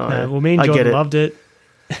 I was like, well, me and Jordan loved it.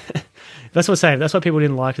 That's what I'm saying. That's why people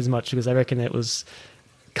didn't like it as much, because they reckon it was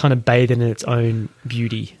kind of bathed in its own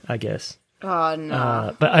beauty, I guess. Oh,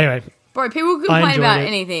 no. But anyway. Bro, people complain about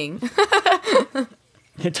anything.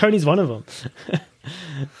 Tony's one of them.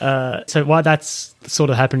 So why that's sort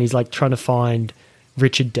of happened, he's like trying to find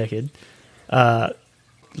Richard Deckard.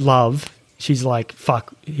 Love, she's like,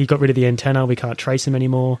 fuck, he got rid of the antenna, we can't trace him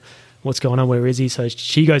anymore. What's going on? Where is he? So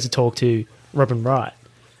she goes to talk to Robin Wright,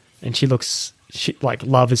 and like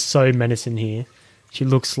Love is so menacing here. She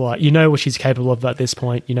looks like, you know what she's capable of at this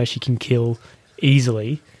point. You know she can kill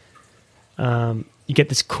easily. You get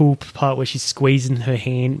this cool part where she's squeezing her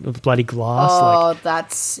hand with bloody glass. Oh,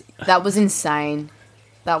 that was insane.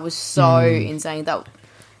 That was so insane.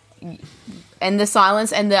 And the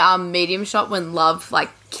silence and the medium shot when Love like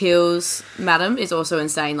kills Madam is also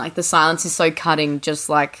insane. Like the silence is so cutting, just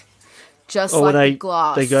like the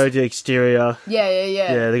glass. They go to the exterior. Yeah.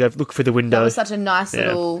 Yeah, they go look through the window. That was such a nice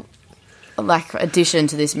little like addition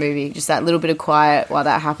to this movie. Just that little bit of quiet while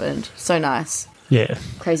that happened. So nice. Yeah.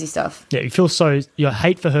 Crazy stuff. Yeah, you feel your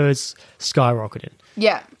hate for her is skyrocketing.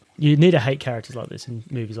 Yeah. You need to hate characters like this in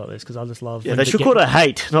movies like this because I just love... Yeah, they should call it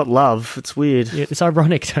hate, not love. It's weird. Yeah, it's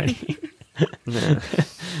ironic, Tony.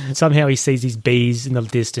 Somehow he sees these bees in the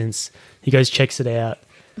distance. He goes, checks it out.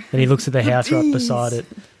 Then he looks at the house right beside it.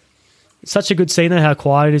 It's such a good scene though, how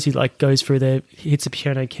quiet it is. He like goes through there, hits a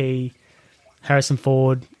piano key. Harrison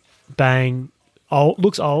Ford, bang.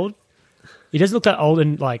 Looks old. He doesn't look that old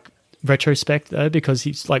in like retrospect though, because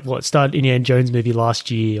he's like started Indiana Jones movie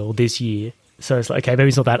last year or this year. So it's like, okay, maybe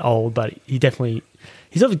he's not that old, but he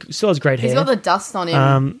still has great hair. He's got the dust on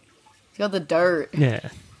him. He's got the dirt. Yeah.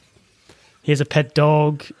 He has a pet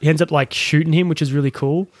dog. He ends up like shooting him, which is really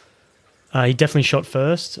cool. He definitely shot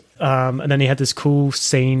first. And then he had this cool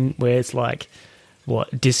scene where it's like,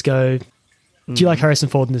 disco. Do you like Harrison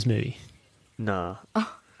Ford in this movie? Nah.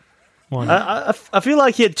 Why not? I feel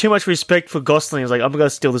like he had too much respect for Gosling. He was like, I'm going to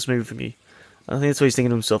steal this movie from you. I think that's what he's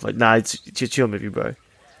thinking to himself. Like, nah, it's your movie, bro.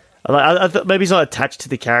 I thought maybe he's not attached to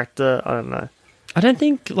the character. I don't know. I don't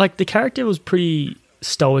think, like, the character was pretty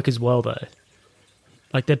stoic as well, though.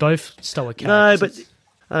 Like, they're both stoic characters. No,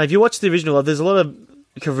 but if you watch the original, there's a lot of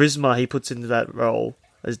charisma he puts into that role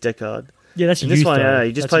as Deckard. Yeah, that's in youth, this one, though.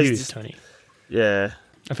 he just that's plays youth, Tony. Yeah.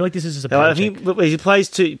 I feel like this is just a I paycheck. think he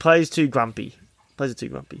plays too grumpy. Plays it too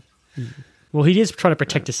grumpy. Well, he is trying to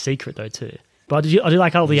protect a secret, though, too. But I do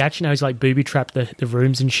like all the action, how he's like booby-trapped the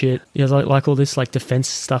rooms and shit. You know, like all this like defense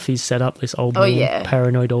stuff he's set up, this old man,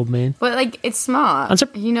 paranoid old man. But like, it's smart.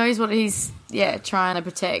 He knows what he's, trying to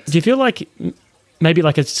protect. Do you feel like maybe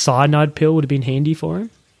like a cyanide pill would have been handy for him?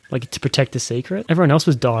 Like to protect the secret? Everyone else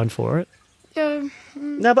was dying for it. Yeah.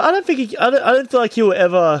 No, but I don't think I don't feel like he'll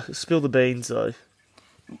ever spill the beans, though.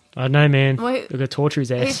 I don't know, man. Well, They're going to torture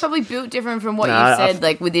his ass. He's probably built different from what you said,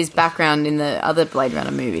 like with his background in the other Blade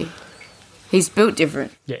Runner movie. He's built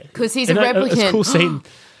different. Yeah. Because he's a replicant. It's a cool scene.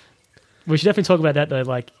 We should definitely talk about that, though.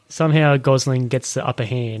 Like, somehow Gosling gets the upper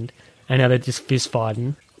hand, and now they're just fist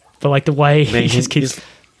fighting. But, like, the way he just keeps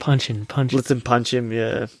punching. Lets him punch him,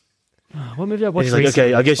 yeah. Oh, what movie I watched recently? He's like,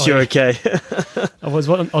 okay, I guess you're okay. I was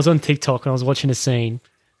on TikTok, and I was watching a scene.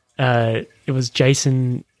 It was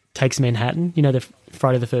Jason Takes Manhattan. You know, the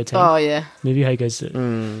Friday the 13th? Oh, yeah. Movie, how he goes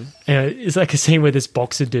to... it's like a scene where this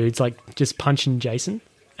boxer dude's, like, just punching Jason.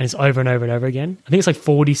 And it's over and over and over again. I think it's like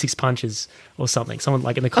 46 punches or something. Someone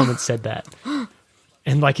like in the comments said that.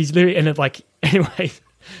 And like he's literally, and it like, anyway,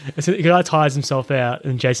 so the guy tires himself out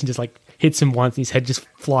and Jason just like hits him once and his head just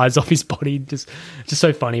flies off his body. Just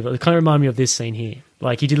so funny. But it kind of reminded me of this scene here.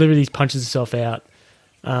 Like he deliberately punches himself out.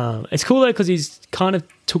 It's cool though because he's kind of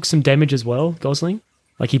took some damage as well, Gosling.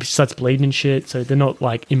 Like he starts bleeding and shit. So they're not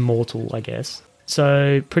like immortal, I guess.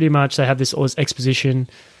 So pretty much they have this exposition.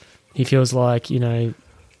 He feels like, you know,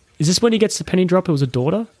 is this when he gets the penny drop? It was a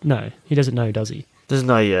daughter? No, he doesn't know, does he? Doesn't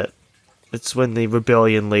know yet. It's when the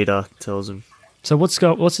rebellion leader tells him. So what's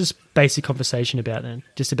this basic conversation about then?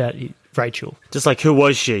 Just about Rachel. Just like, who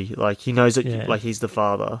was she? Like, he knows that like he's the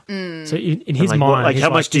father. So in his mind... Like,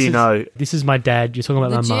 how much do you know? This is my dad. You're talking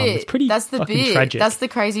about my mum. It's pretty fucking tragic. That's the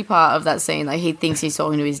crazy part of that scene. Like, he thinks he's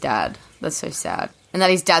talking to his dad. That's so sad. And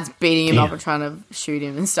that his dad's beating him up and trying to shoot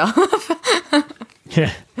him and stuff.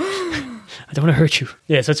 Yeah. I don't want to hurt you.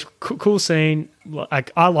 Yeah, so it's a cool scene.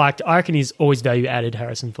 Like, I reckon he's always value added,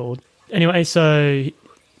 Harrison Ford. Anyway, so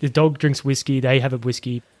the dog drinks whiskey. They have a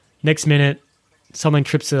whiskey. Next minute, something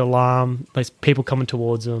trips the alarm. There's people coming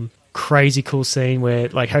towards them. Crazy cool scene where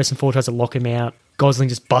like Harrison Ford tries to lock him out. Gosling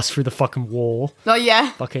just busts through the fucking wall. Oh,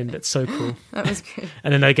 yeah. Fucking, that's so cool. That was good.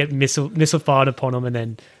 And then they get missile fired upon them and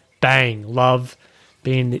then bang, Love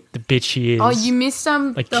being the bitch she is. Oh, you missed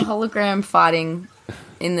the hologram fighting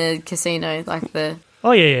in the casino, like the...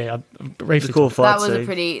 Oh, yeah. Briefly cool fight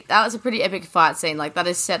scene. That was a pretty epic fight scene. Like, that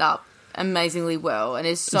is set up amazingly well and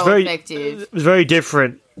is so effective. It's very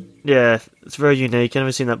different. Yeah, it's very unique. I've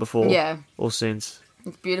never seen that before. Yeah. Or since.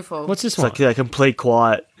 It's beautiful. What's this It's one? like complete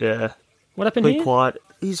quiet, yeah. What happened complete here? Quiet.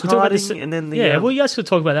 he's We talked about hiding, this- and then the well, you guys could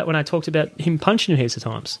talk about that when I talked about him punching him heaps of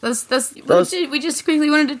times. We just quickly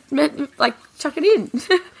wanted to like chuck it in.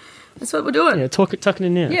 That's what we're doing. Yeah, tucking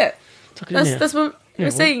in now. Yeah. Tucking in now. That's what we're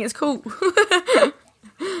saying. It's cool.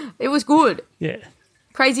 It was good. Yeah.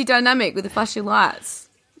 Crazy dynamic with the flashing lights,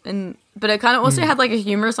 but it kind of also had like a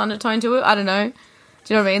humorous undertone to it. I don't know.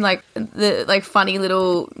 Do you know what I mean? Like the funny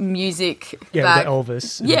little music. Yeah, back. the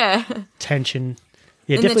Elvis. Yeah. Tension.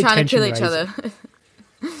 Yeah, And they're definitely trying to kill tension each raising.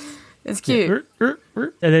 other. It's cute.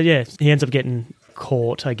 And then, he ends up getting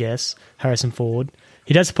caught, I guess, Harrison Ford.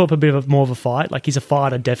 He does put up a bit more of a fight. Like, he's a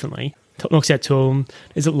fighter, definitely. Knocks out two of them.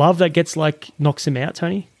 Is it Love that gets, knocks him out,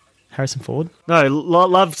 Tony? Harrison Ford? No,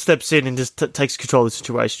 Love steps in and just takes control of the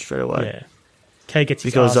situation straight away. Yeah. Kay gets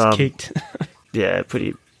his ass kicked. Yeah,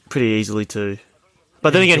 pretty easily too.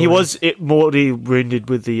 But then again, he was mortally wounded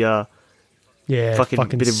with the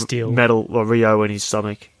fucking bit of steel. metal or Rio in his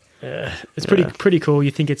stomach. It's pretty cool.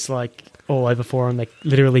 You think it's all over for him. They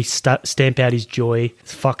literally stamp out his joy.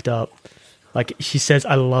 It's fucked up. Like, she says,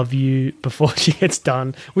 "I love you" before she gets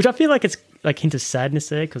done, which I feel like it's hint of sadness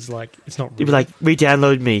there because it's not. He'd be like,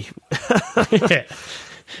 "Re-download me." Yeah,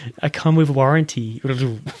 I come with warranty.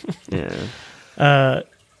 Yeah.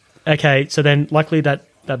 Okay, so then luckily that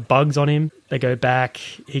bug's on him. They go back.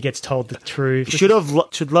 He gets told the truth. Should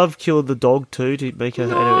Love kill the dog too to make her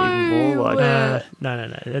hate her even more? No.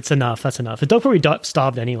 That's enough. The dog probably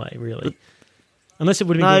starved anyway. Really, unless it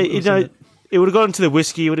would have been. It would have gone to the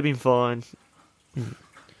whiskey. It would have been fine.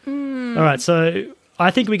 All right, so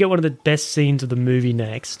I think we get one of the best scenes of the movie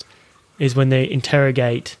next is when they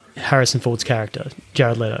interrogate Harrison Ford's character,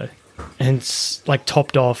 Jared Leto, and it's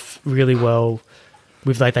topped off really well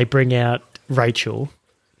with they bring out Rachel,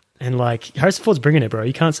 and Harrison Ford's bringing it, bro.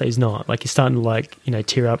 You can't say he's not. He's starting to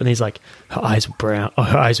tear up, and he's like, her eyes were brown,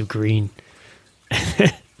 her eyes were green.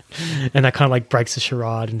 And that kind of breaks the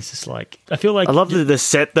charade, and it's just I feel like I love the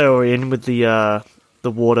set they were in with the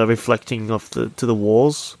water reflecting off to the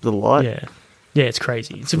walls, the light. Yeah, it's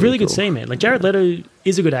crazy. It's a really good scene, man. Jared Leto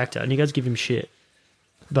is a good actor, and you guys give him shit,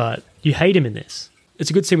 but you hate him in this. It's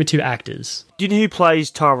a good scene with two actors. Do you know who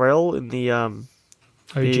plays Tyrell in the OG?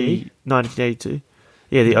 The 1982?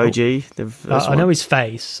 Yeah, the OG. I know his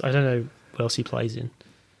face. I don't know what else he plays in.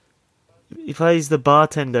 He plays the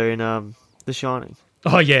bartender in The Shining.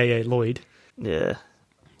 Oh yeah, Lloyd. Yeah.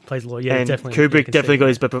 Plays Lloyd. Yeah, and definitely. Kubrick definitely got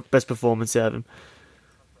his best performance out of him.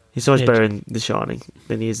 He's so much better in The Shining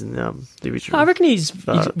than he is in the original. I reckon he's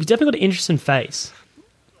definitely got an interesting face.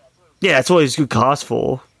 Yeah, that's what he's good cast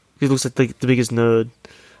for. He looks like the biggest nerd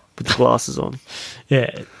with the glasses on.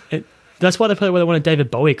 Yeah, that's why they wanted David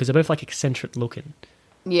Bowie, because they're both eccentric looking.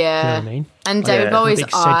 Yeah, you know what I mean. And David Bowie's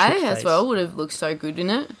eye face as well would have looked so good in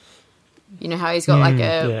it. You know how he's got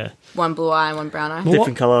one blue eye and one brown eye.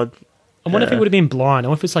 Different coloured. I wonder if he would have been blind. I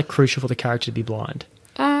wonder if it's crucial for the character to be blind.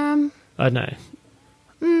 I don't know.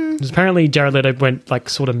 Because apparently Jared Leto went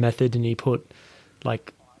sort of method, and he put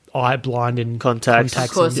eye blind and contacts.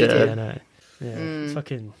 Of course he did. It's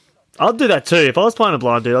fucking. I'd do that too. If I was playing a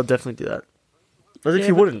blind dude, I'd definitely do that. But if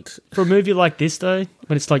you wouldn't. For a movie like this, though,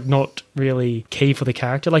 when it's not really key for the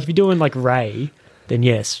character, if you're doing Ray, then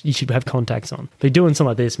yes, you should have contacts on. But you're doing something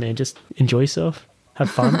like this, man, just enjoy yourself,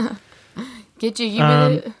 have fun. Get your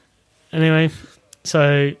with it. Anyway,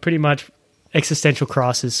 so pretty much existential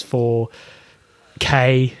crisis for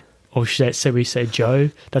Kay, or should we say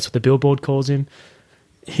Joe? That's what the billboard calls him.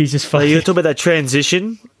 He's just fucking. You talk about that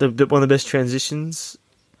transition, one of the best transitions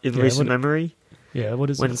in recent memory. Yeah, what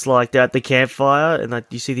is when it? It's they're at the campfire and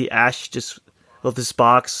you see the ash the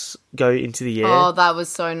sparks go into the air. Oh, that was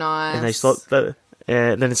so nice.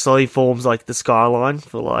 And then it slowly forms the skyline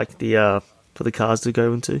for for the cars to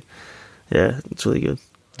go into. Yeah, it's really good.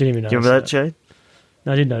 Didn't even notice. Do you remember that, Shane?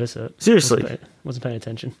 No, I didn't notice it. Seriously, wasn't paying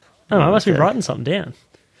attention. Oh, I must be writing something down.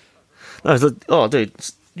 No, dude,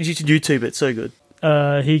 you should YouTube it. It's so good.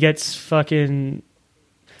 He gets fucking.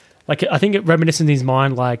 I think it reminiscent in his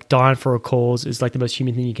mind, dying for a cause is the most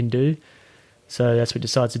human thing you can do. So that's what he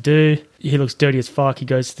decides to do. He looks dirty as fuck. He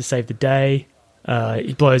goes to save the day.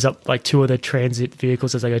 He blows up two of the transit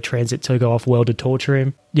vehicles as they go transit to go off well to torture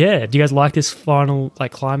him. Yeah, do you guys like this final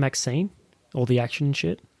climax scene? All the action and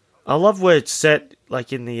shit? I love where it's set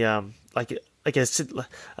in the like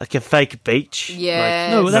a fake beach.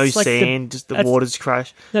 Yeah. No, that's sand, just the water's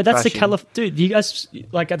crash. No, that's crashing. Dude, you guys,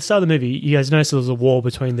 at the start of the movie, you guys noticed there was a wall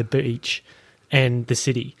between the beach and the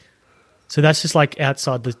city. So that's just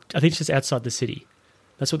outside I think it's just outside the city.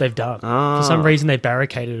 That's what they've done. For some reason, they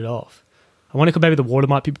barricaded it off. I wonder if maybe the water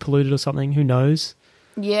might be polluted or something. Who knows?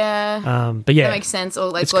 Yeah. But yeah. That makes sense.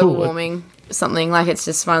 Or global cool. warming, something it's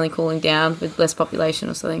just finally cooling down with less population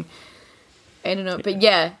or something. I don't know. But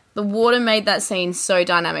yeah, the water made that scene so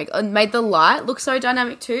dynamic. It made the light look so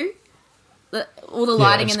dynamic too. All the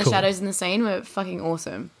lighting and the cool. shadows in the scene were fucking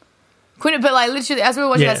awesome. Quentin, but like literally, as we were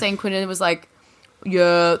watching that scene, Quentin was like,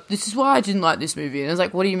 "Yeah, this is why I didn't like this movie." And I was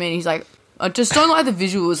like, "What do you mean?" He's like, "I just don't like the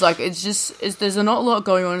visuals. Like, there's not a lot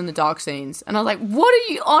going on in the dark scenes." And I was like, "What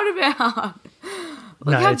are you on about?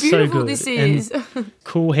 Look how beautiful this is."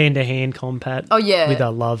 Cool hand-to-hand combat. Oh yeah, with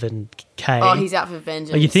Love and Kay. Oh, he's out for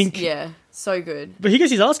vengeance. Like, you think? Yeah, so good. But he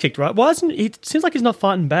gets his ass kicked, right? Why isn't he? It seems like he's not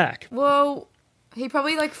fighting back. Well, he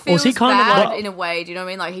probably like feels he kind of bad like- in a way. Do you know what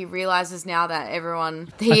I mean? Like he realizes now that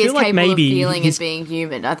everyone I he is feel like capable of maybe feeling he's- as being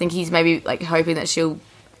human. I think he's maybe like hoping that she'll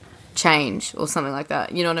change or something like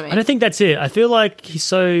that. You know what I mean? I don't think that's it. I feel like he's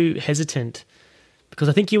so hesitant because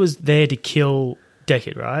I think he was there to kill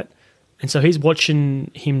Deckard, right? And so he's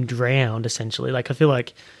watching him drown, essentially. Like, I feel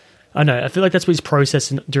like that's what he's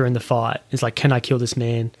processing during the fight. Is like, can I kill this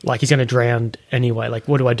man? Like, he's going to drown anyway. Like,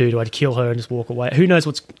 what do I do? Do I kill her and just walk away? Who knows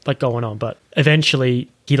what's like going on? But eventually,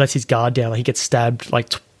 he lets his guard down. Like, he gets stabbed like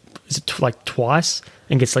twice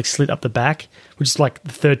and gets like slit up the back, which is like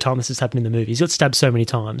the third time this has happened in the movie. He's got stabbed so many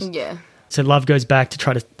times. Yeah. So Love goes back to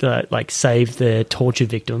try to like save the torture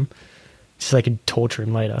victim, so they can torture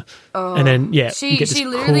him later. Oh, and then she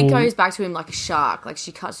literally goes back to him like a shark. Like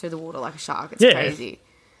she cuts through the water like a shark. It's crazy.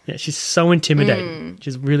 Yeah, she's so intimidating.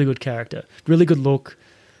 She's a really good character, really good look.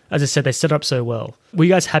 As I said, they set her up so well. Were you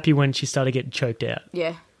guys happy when she started getting choked out?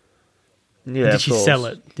 Yeah. Yeah. Did she sell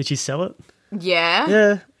it? Did she sell it? Yeah.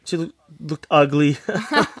 Yeah. She looked ugly.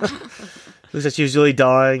 Looks like she was really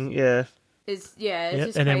dying. Yeah. It's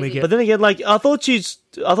just and then crazy. we But then again, like I thought she'd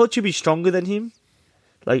be stronger than him.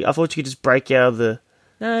 Like I thought she could just break out of the.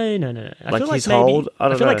 No. I Like feel his like maybe, hold? I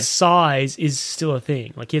don't feel know. like size is still a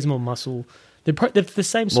thing. Like he has more muscle. They're the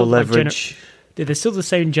same More sort of leverage. they're still the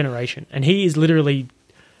same generation, and he is literally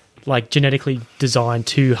like genetically designed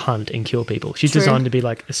to hunt and kill people. She's True. designed to be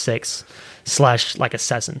like a sex / like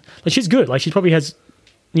assassin. Like she's good. Like she probably has,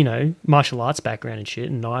 martial arts background and shit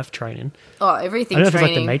and knife training. Oh, everything. I don't know if training.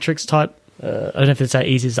 it's like the Matrix type. I don't know if it's that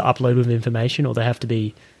easy to upload with information, or they have to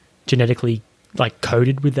be genetically like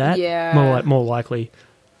coded with that. Yeah. More likely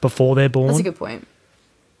before they're born. That's a good point.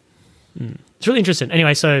 It's really interesting.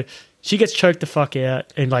 Anyway, so she gets choked the fuck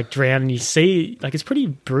out and like drowned, and you see like it's pretty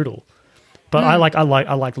brutal. But I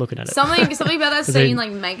like looking at it. Something about that But scene then-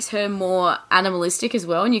 like makes her more animalistic as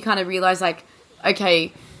well, and you kind of realize like,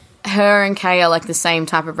 okay, her and Kay are like the same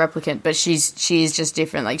type of replicant, but she's just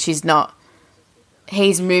different. Like she's not.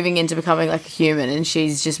 He's moving into becoming like a human, and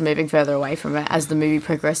she's just moving further away from it as the movie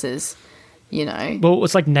progresses. You know. Well,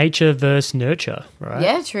 it's like nature versus nurture, right?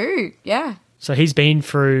 Yeah. True. Yeah. So he's been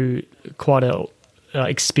through quite a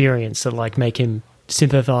experience that like make him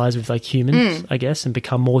sympathize with like humans, I guess, and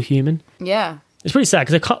become more human. Yeah. It's pretty sad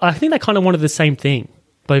because I think they kind of wanted the same thing,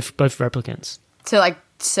 both replicants. To like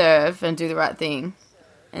serve and do the right thing,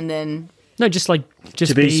 and then No, just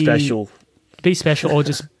To be special. be special, or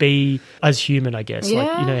just be as human, I guess. Yeah.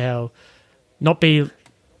 Like how not be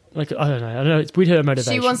like I don't know. It's with her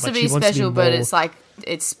motivation. she wants to like, be special, but more- it's like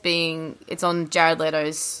it's on Jared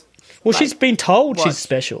Leto's. well, she's been told what? she's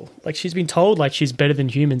special. Like she's been told like she's better than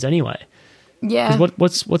humans anyway. Yeah.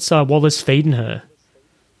 Because what's Wallace feeding her?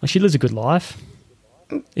 Like she lives a good life.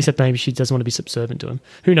 Except maybe she doesn't want to be subservient to him.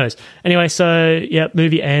 Who knows? Anyway, so yeah,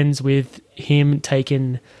 movie ends with him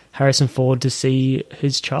taking Harrison Ford to see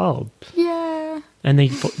his child, Yeah. and then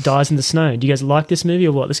he dies in the snow. Do you guys like this movie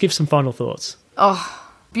or what? Let's give some final thoughts.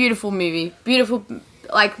 Oh, beautiful movie. Beautiful,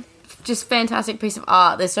 like, just fantastic piece of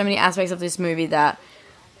art. There's so many aspects of this movie that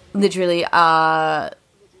literally are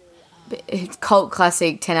cult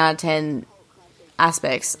classic 10 out of 10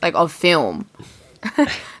 aspects, like, of film.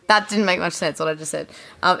 That didn't make much sense, what I just said.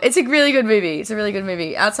 It's a really good movie. It's a really good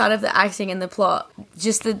movie. Outside of the acting and the plot,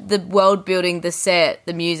 just the world building, the set,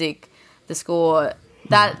 the music, the score,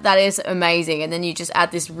 that is amazing. And then you just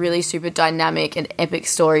add this really super dynamic and epic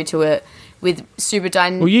story to it with super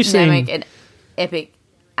dynamic and epic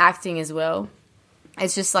acting as well.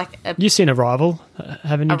 It's just like You've seen Arrival,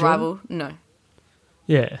 haven't you? Jordan? Arrival. No.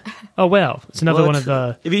 Yeah. Oh wow, it's another one of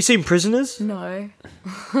the. Have you seen Prisoners? No.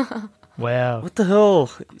 Wow. What the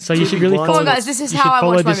hell? So you should really Come Come follow. on, guys. This is you how should I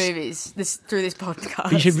follow watch my this- movies. Through this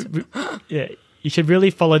podcast. You should, you should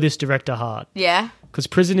really follow this director hard Yeah. because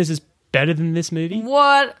Prisoners is better than this movie,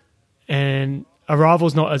 What? and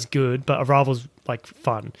Arrival's not as good, but Arrival's like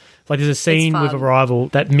fun. Like there's a scene with fun. Arrival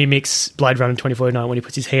that mimics Blade Runner 2049 when he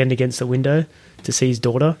puts his hand against the window to see his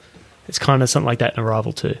daughter. It's kind of something like that in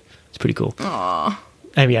Arrival too. It's pretty cool. Aww.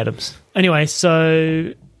 Amy Adams. Anyway,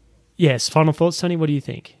 so yes, final thoughts, Tony. What do you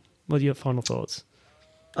think? What are your final thoughts?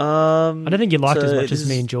 I don't think you liked it as much this as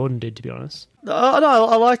me and Jordan did, to be honest. Oh, no,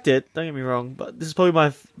 I liked it. Don't get me wrong, but this is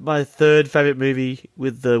probably my third favorite movie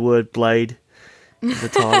with the word Blade in the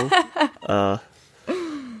title.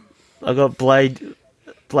 I got Blade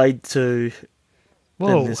 2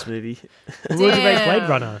 Whoa. than this movie. What do you rate Blade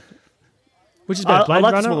Runner? Which is better, I Blade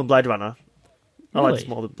like Runner? this more than Blade Runner. I like Really? this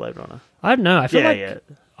more than Blade Runner. I don't know. I feel like Yeah.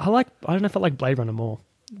 I don't know if I like Blade Runner more.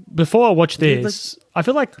 Before I watched this, I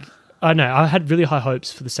feel like I don't know. I had really high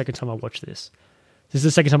hopes for the second time I watched this. This is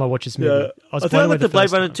the second time I watched this movie. Yeah. I was I blown feel away like the Blade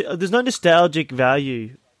first Runner time. 2, there's no nostalgic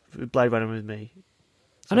value for Blade Runner with me.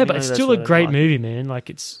 I know, but it's still a great movie. movie, man. Like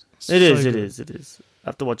it's It is. good. I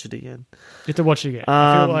have to watch it again. You have to watch it again.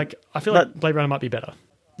 I feel like but- Blade Runner might be better.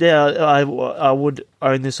 Yeah, I would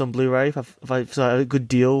own this on Blu-ray if I saw a good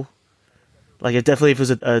deal. Like, it definitely, if it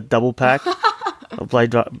was a double pack of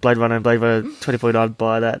Blade Runner and Blade Runner 2049, I'd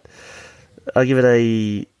buy that. I'll give it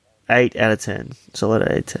a 8 out of 10. Solid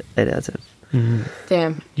 8 out of 10.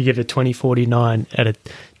 Damn. You give it a 2049 out of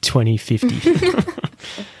 2050.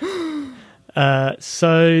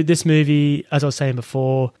 So this movie, as I was saying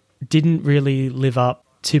before, didn't really live up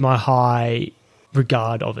to my high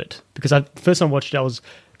regard of it. Because first time I watched it, I was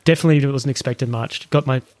definitely wasn't expecting much. Got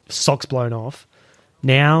my socks blown off.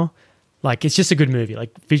 Now, like, it's just a good movie.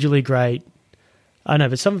 Like, visually great. I don't know,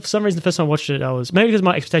 but for some reason, the first time I watched it, I was... Maybe because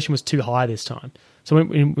my expectation was too high this time. So I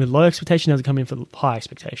went in with low expectations, I was coming in for high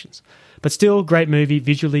expectations. But still, great movie,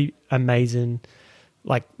 visually amazing.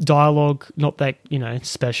 Like, dialogue, not that,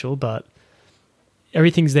 special, but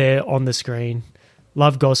everything's there on the screen.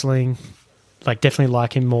 Love Gosling. Like, definitely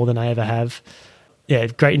like him more than I ever have. Yeah,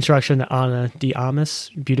 great introduction to Ana de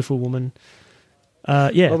Armas, beautiful woman.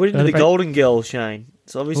 Yeah. Well, we're into the Golden Girl, Shane.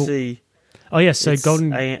 It's obviously... Oh, yes, so it's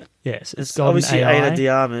Golden... Yes, it's Golden obviously AI. Ana de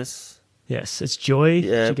Armas. Yes, it's Joy.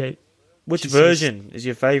 Yeah. Which version is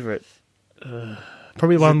your favourite?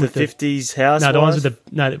 Probably the one the with the 50s house. No,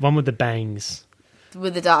 the one with the bangs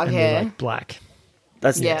With the dark and hair. the, like, black.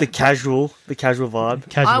 That's the casual vibe.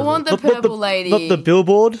 Casual I want the Not purple lady. Not the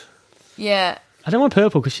billboard. Yeah. I don't want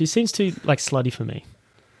purple because she seems too like slutty for me.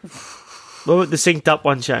 What about the synced up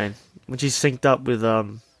one, Shane? When she's synced up with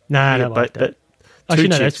No, I don't like that. Actually,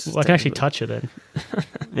 no, I can actually touch her then.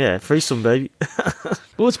 Yeah, threesome, baby.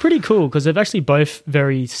 Well, it's pretty cool because they're actually both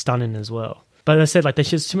very stunning as well. But as I said, like, there's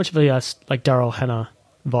just too much of a like Daryl Hannah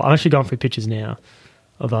vibe. I'm actually going through pictures now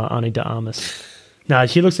of Ana de Armas. No,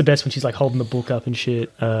 she looks the best when she's like holding the book up and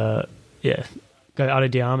shit. Yeah, go Ana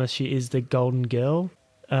de Armas. She is the golden girl.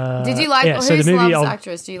 Did you like so who's the movie? Love's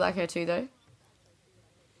actress? Do you like her too though?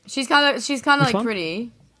 She's kind of Which like one?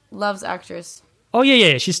 pretty. Love's actress. Oh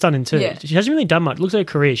yeah, she's stunning too. Yeah. She hasn't really done much. Looks at her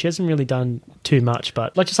career, she hasn't really done too much.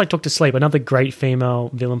 But just like Dr. Sleep, another great female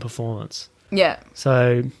villain performance. Yeah.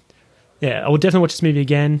 So yeah, I will definitely watch this movie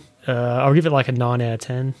again. I'll give it like a 9 out of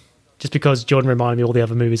 10, just because Jordan reminded me of all the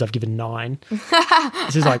other movies I've given 9.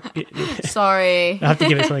 This is like Sorry. I have to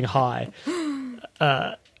give it something high.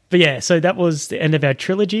 But yeah, so that was the end of our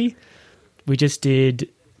trilogy. We just did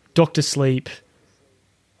Dr. Sleep,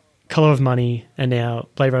 Color of Money, and now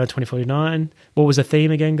Blade Runner 2049. What was the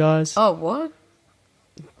theme again, guys? Oh, what?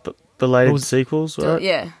 Belated was- sequels, right?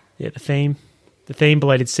 Yeah. Yeah, the theme,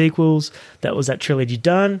 belated sequels. That was that trilogy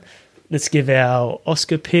done. Let's give our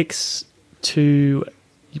Oscar picks to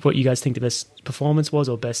what you guys think the best performance was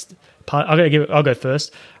or best part. I'll go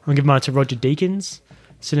first. I'm gonna give mine to Roger Deakins,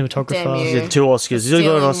 cinematographer. Damn you. He's got 2 Oscars. He's only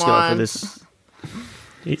got an Stealing Oscar for one.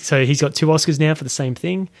 this. So he's got 2 Oscars now for the same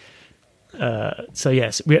thing. So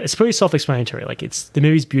yes, it's pretty self-explanatory. Like the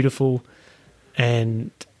movie's beautiful,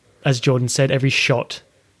 and as Jordan said, every shot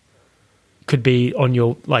could be on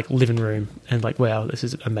your like living room, and like, wow, this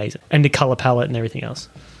is amazing, and the color palette and everything else.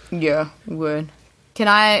 Yeah. Word. Can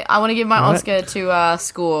I want to give my All right. Oscar to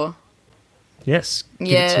Score. Yes, give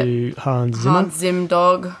Yeah. it to Hans Zimmer. Hans Zim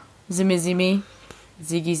Dog. Zimmy Zimmy.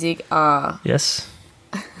 Ziggy Zig. Yes,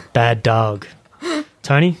 bad dog.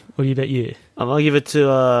 Tony, what do you bet you? I'm gonna give it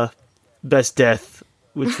to Best Death,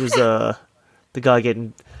 which was the guy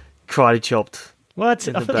getting karate chopped. What?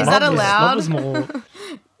 In the I thought back. Is that Love allowed? Love was more.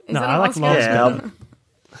 Is No, that I an like Oscar? Love's Yeah.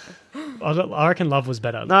 better. I reckon Love was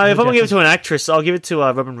better. No, if I'm gonna give it to an actress, I'll give it to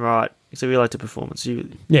Robin Wright because I really liked the performance. She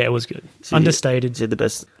Yeah, it was good. Understated. did the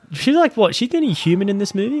best. She's like what? She's the only human in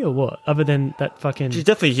this movie, or what? Other than that fucking. She's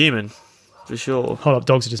definitely human, for sure. Hold up,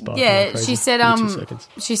 dogs are just barking. Yeah, like crazy. she said Give me 2 seconds.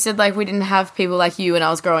 she said like we didn't have people like you when I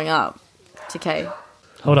was growing up. To Kay.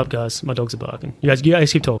 Hold up, guys. My dogs are barking. You guys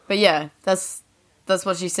keep talking. But yeah, that's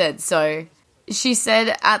what she said. So she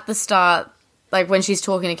said at the start, like when she's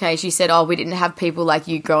talking to Kay, she said, "Oh, we didn't have people like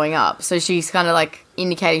you growing up." So she's kind of like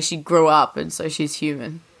indicating she grew up, and so she's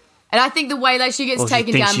human. And I think the way that she gets Or she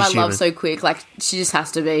taken thinks down by she's love human. so quick, like, she just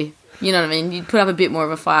has to be. You know what I mean? You'd put up a bit more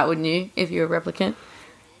of a fight, wouldn't you, if you're a replicant?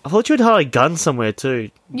 I thought you would hide a gun somewhere too.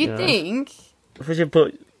 You'd think. I thought she'd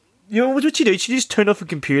put. You know what she did? She just turned off a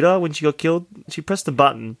computer when she got killed. She pressed the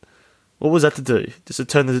button. What was that to do? Just to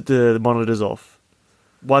turn the monitors off.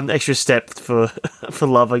 One extra step for for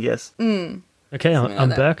love, I guess. Okay, I'm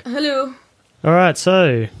back. Hello. All right,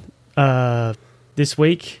 so this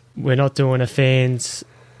week we're not doing a fans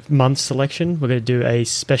month selection. We're going to do a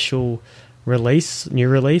special new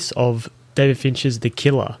release of David Fincher's The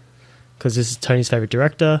Killer, because this is Tony's favourite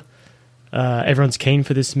director. Everyone's keen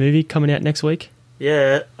for this movie coming out next week.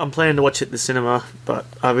 Yeah, I'm planning to watch it at the cinema, but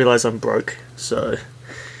I realise I'm broke, so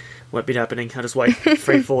won't be happening. I'll just wait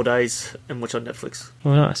 3-4 days and watch on Netflix.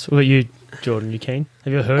 Oh, nice. What about you, Jordan? You keen?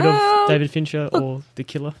 Have you ever heard of David Fincher or The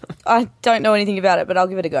Killer? I don't know anything about it, but I'll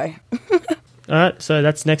give it a go. All right, so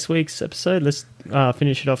that's next week's episode. Let's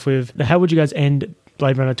finish it off with, how would you guys end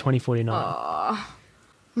Blade Runner 2049?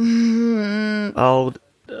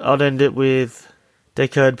 I'll end it with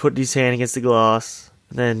Deckard putting his hand against the glass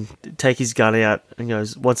and then take his gun out and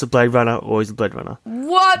goes, "Once a Blade Runner, always a Blade Runner."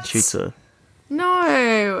 What? And shoots her.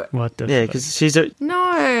 No. What the Yeah, fuck? because she's a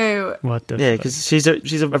No. What the yeah, fuck? because she's a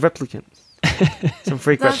replicant. Some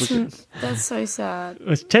freak replicant. That's so sad.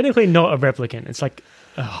 It's technically not a replicant. It's like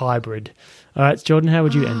a hybrid. All right, Jordan, how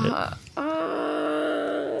would you end it?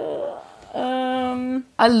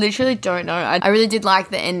 I literally don't know. I really did like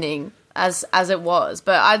the ending as it was,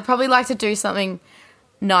 but I'd probably like to do something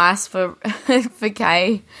nice for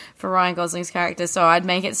Kay, for Ryan Gosling's character. So I'd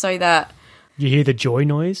make it so that You hear the joy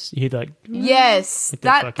noise? You hear like yes, Like the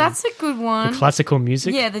fucking- that's a good one. the classical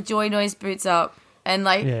music? Yeah, the joy noise boots up, and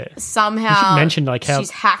like Yeah. somehow You should mention, like, how-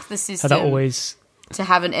 she's hacked the How system that always... to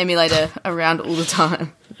have an emulator around all the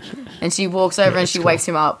time, and she walks over and that's she cool. wakes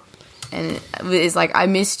him up, and is like, "I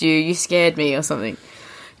missed you. You scared me," or something.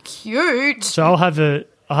 Cute. So I'll have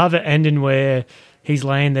an ending where he's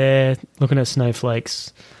laying there looking at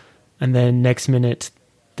snowflakes, and then next minute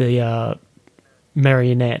the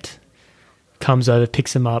marionette comes over,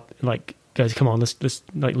 picks him up, and like goes, "Come on, let's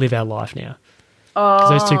like live our life now." 'Cause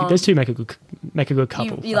those two make a good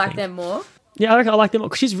couple. You I like think. them more? Yeah, I like them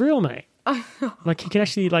because she's real, mate. Like, you can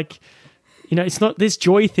actually, like, you know, it's not, this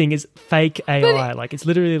joy thing is fake AI. Like, it's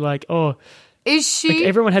literally like, oh, Is she? like,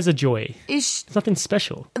 everyone has a joy. Is It's nothing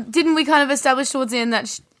special. didn't we kind of establish towards the end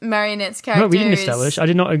that Marionette's character No, we didn't establish. I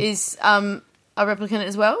did not. is a replicant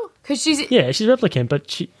as well? Because she's Yeah, she's a replicant,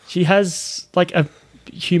 but she has like a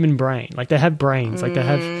human brain. Like, they have brains. Like, they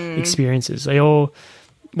have experiences. They all.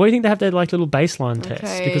 What do you think they have their like little baseline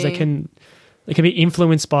tests? Because they can be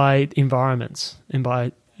influenced by environments and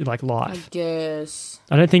by like I life. guess.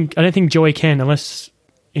 I don't think Joy can, unless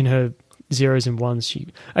in her zeros and ones. She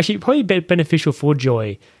actually probably be beneficial for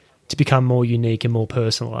Joy to become more unique and more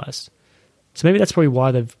personalized. So maybe that's probably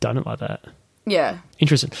why they've done it like that. Yeah.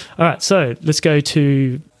 Interesting. All right, so let's go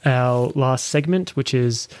to our last segment, which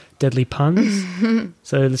is deadly puns.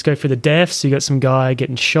 So let's go for the deaths. You got some guy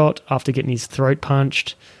getting shot after getting his throat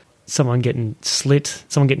punched, someone getting slit,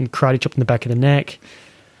 someone getting karate chopped in the back of the neck.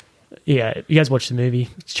 Yeah, you guys watched the movie.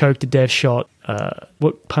 Choked to death, shot.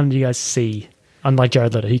 What pun do you guys see? Unlike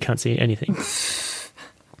Jared Leto, he can't see anything.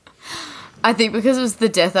 I think because it was the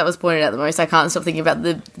death that was pointed out the most, I can't stop thinking about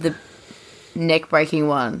the neck breaking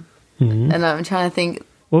one. Mm-hmm. And I'm trying to think.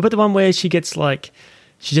 What about the one where she just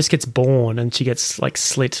gets born and she gets like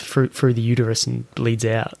slit through the uterus and bleeds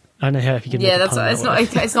out? I don't know how if you can. Yeah, make a pun it's that not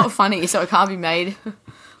way. it's not funny, so it can't be made.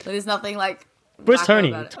 There's nothing like. Where's wacko Tony?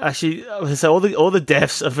 about it. Actually, so all the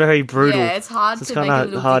deaths are very brutal. Yeah, it's hard So it's to make a kinda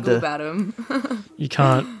little hard giggle to- about him. You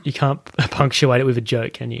can't punctuate it with a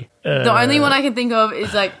joke, can you? The only one I can think of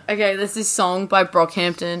is like, okay, there's this song by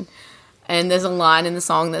Brockhampton, and there's a line in the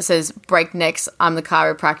song that says, "Break necks, I'm the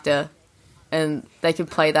chiropractor," and they could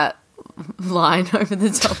play that line over the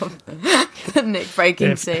top of the neck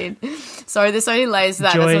breaking scene. Sorry, there's so many layers to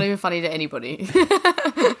that. Joy. That's not even funny to anybody.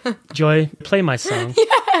 Joy, play my song.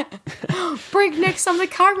 Break necks, I'm the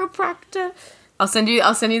chiropractor. I'll send you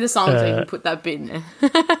the song so you can put that bit in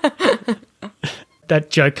there. That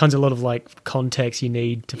joke comes a lot of like context you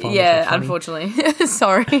need to find. Yeah, it funny. unfortunately.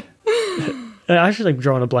 Sorry. I actually like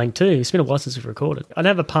drawing a blank too. It's been a while since we've recorded. I don't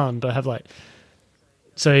have a pun, but I have like.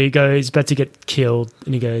 So he goes, about to get killed,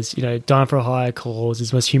 and he goes, you know, dying for a higher cause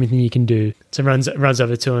is the most human thing you can do. So runs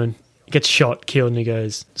over to him, gets shot, killed, and he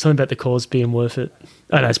goes, something about the cause being worth it.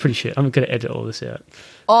 Oh no, it's pretty shit. I'm going to edit all this out.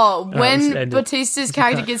 Oh, let's when end it. Batista's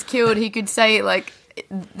character gets killed, he could say, like,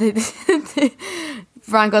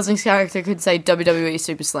 Ryan Gosling's character could say WWE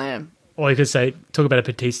Super Slam. Or you could say, talk about a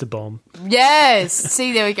Batista bomb. Yes.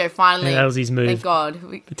 See, there we go. Finally. Yeah, that was his move. Thank God.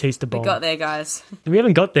 Batista bomb. We got there, guys. We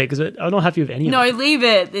haven't got there because I'm not happy with any of No, it. leave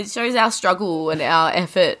it. It shows our struggle and our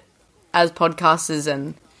effort as podcasters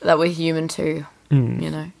and that we're human too, you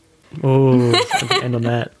know. Oh, end on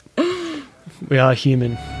that. We are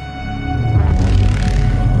human.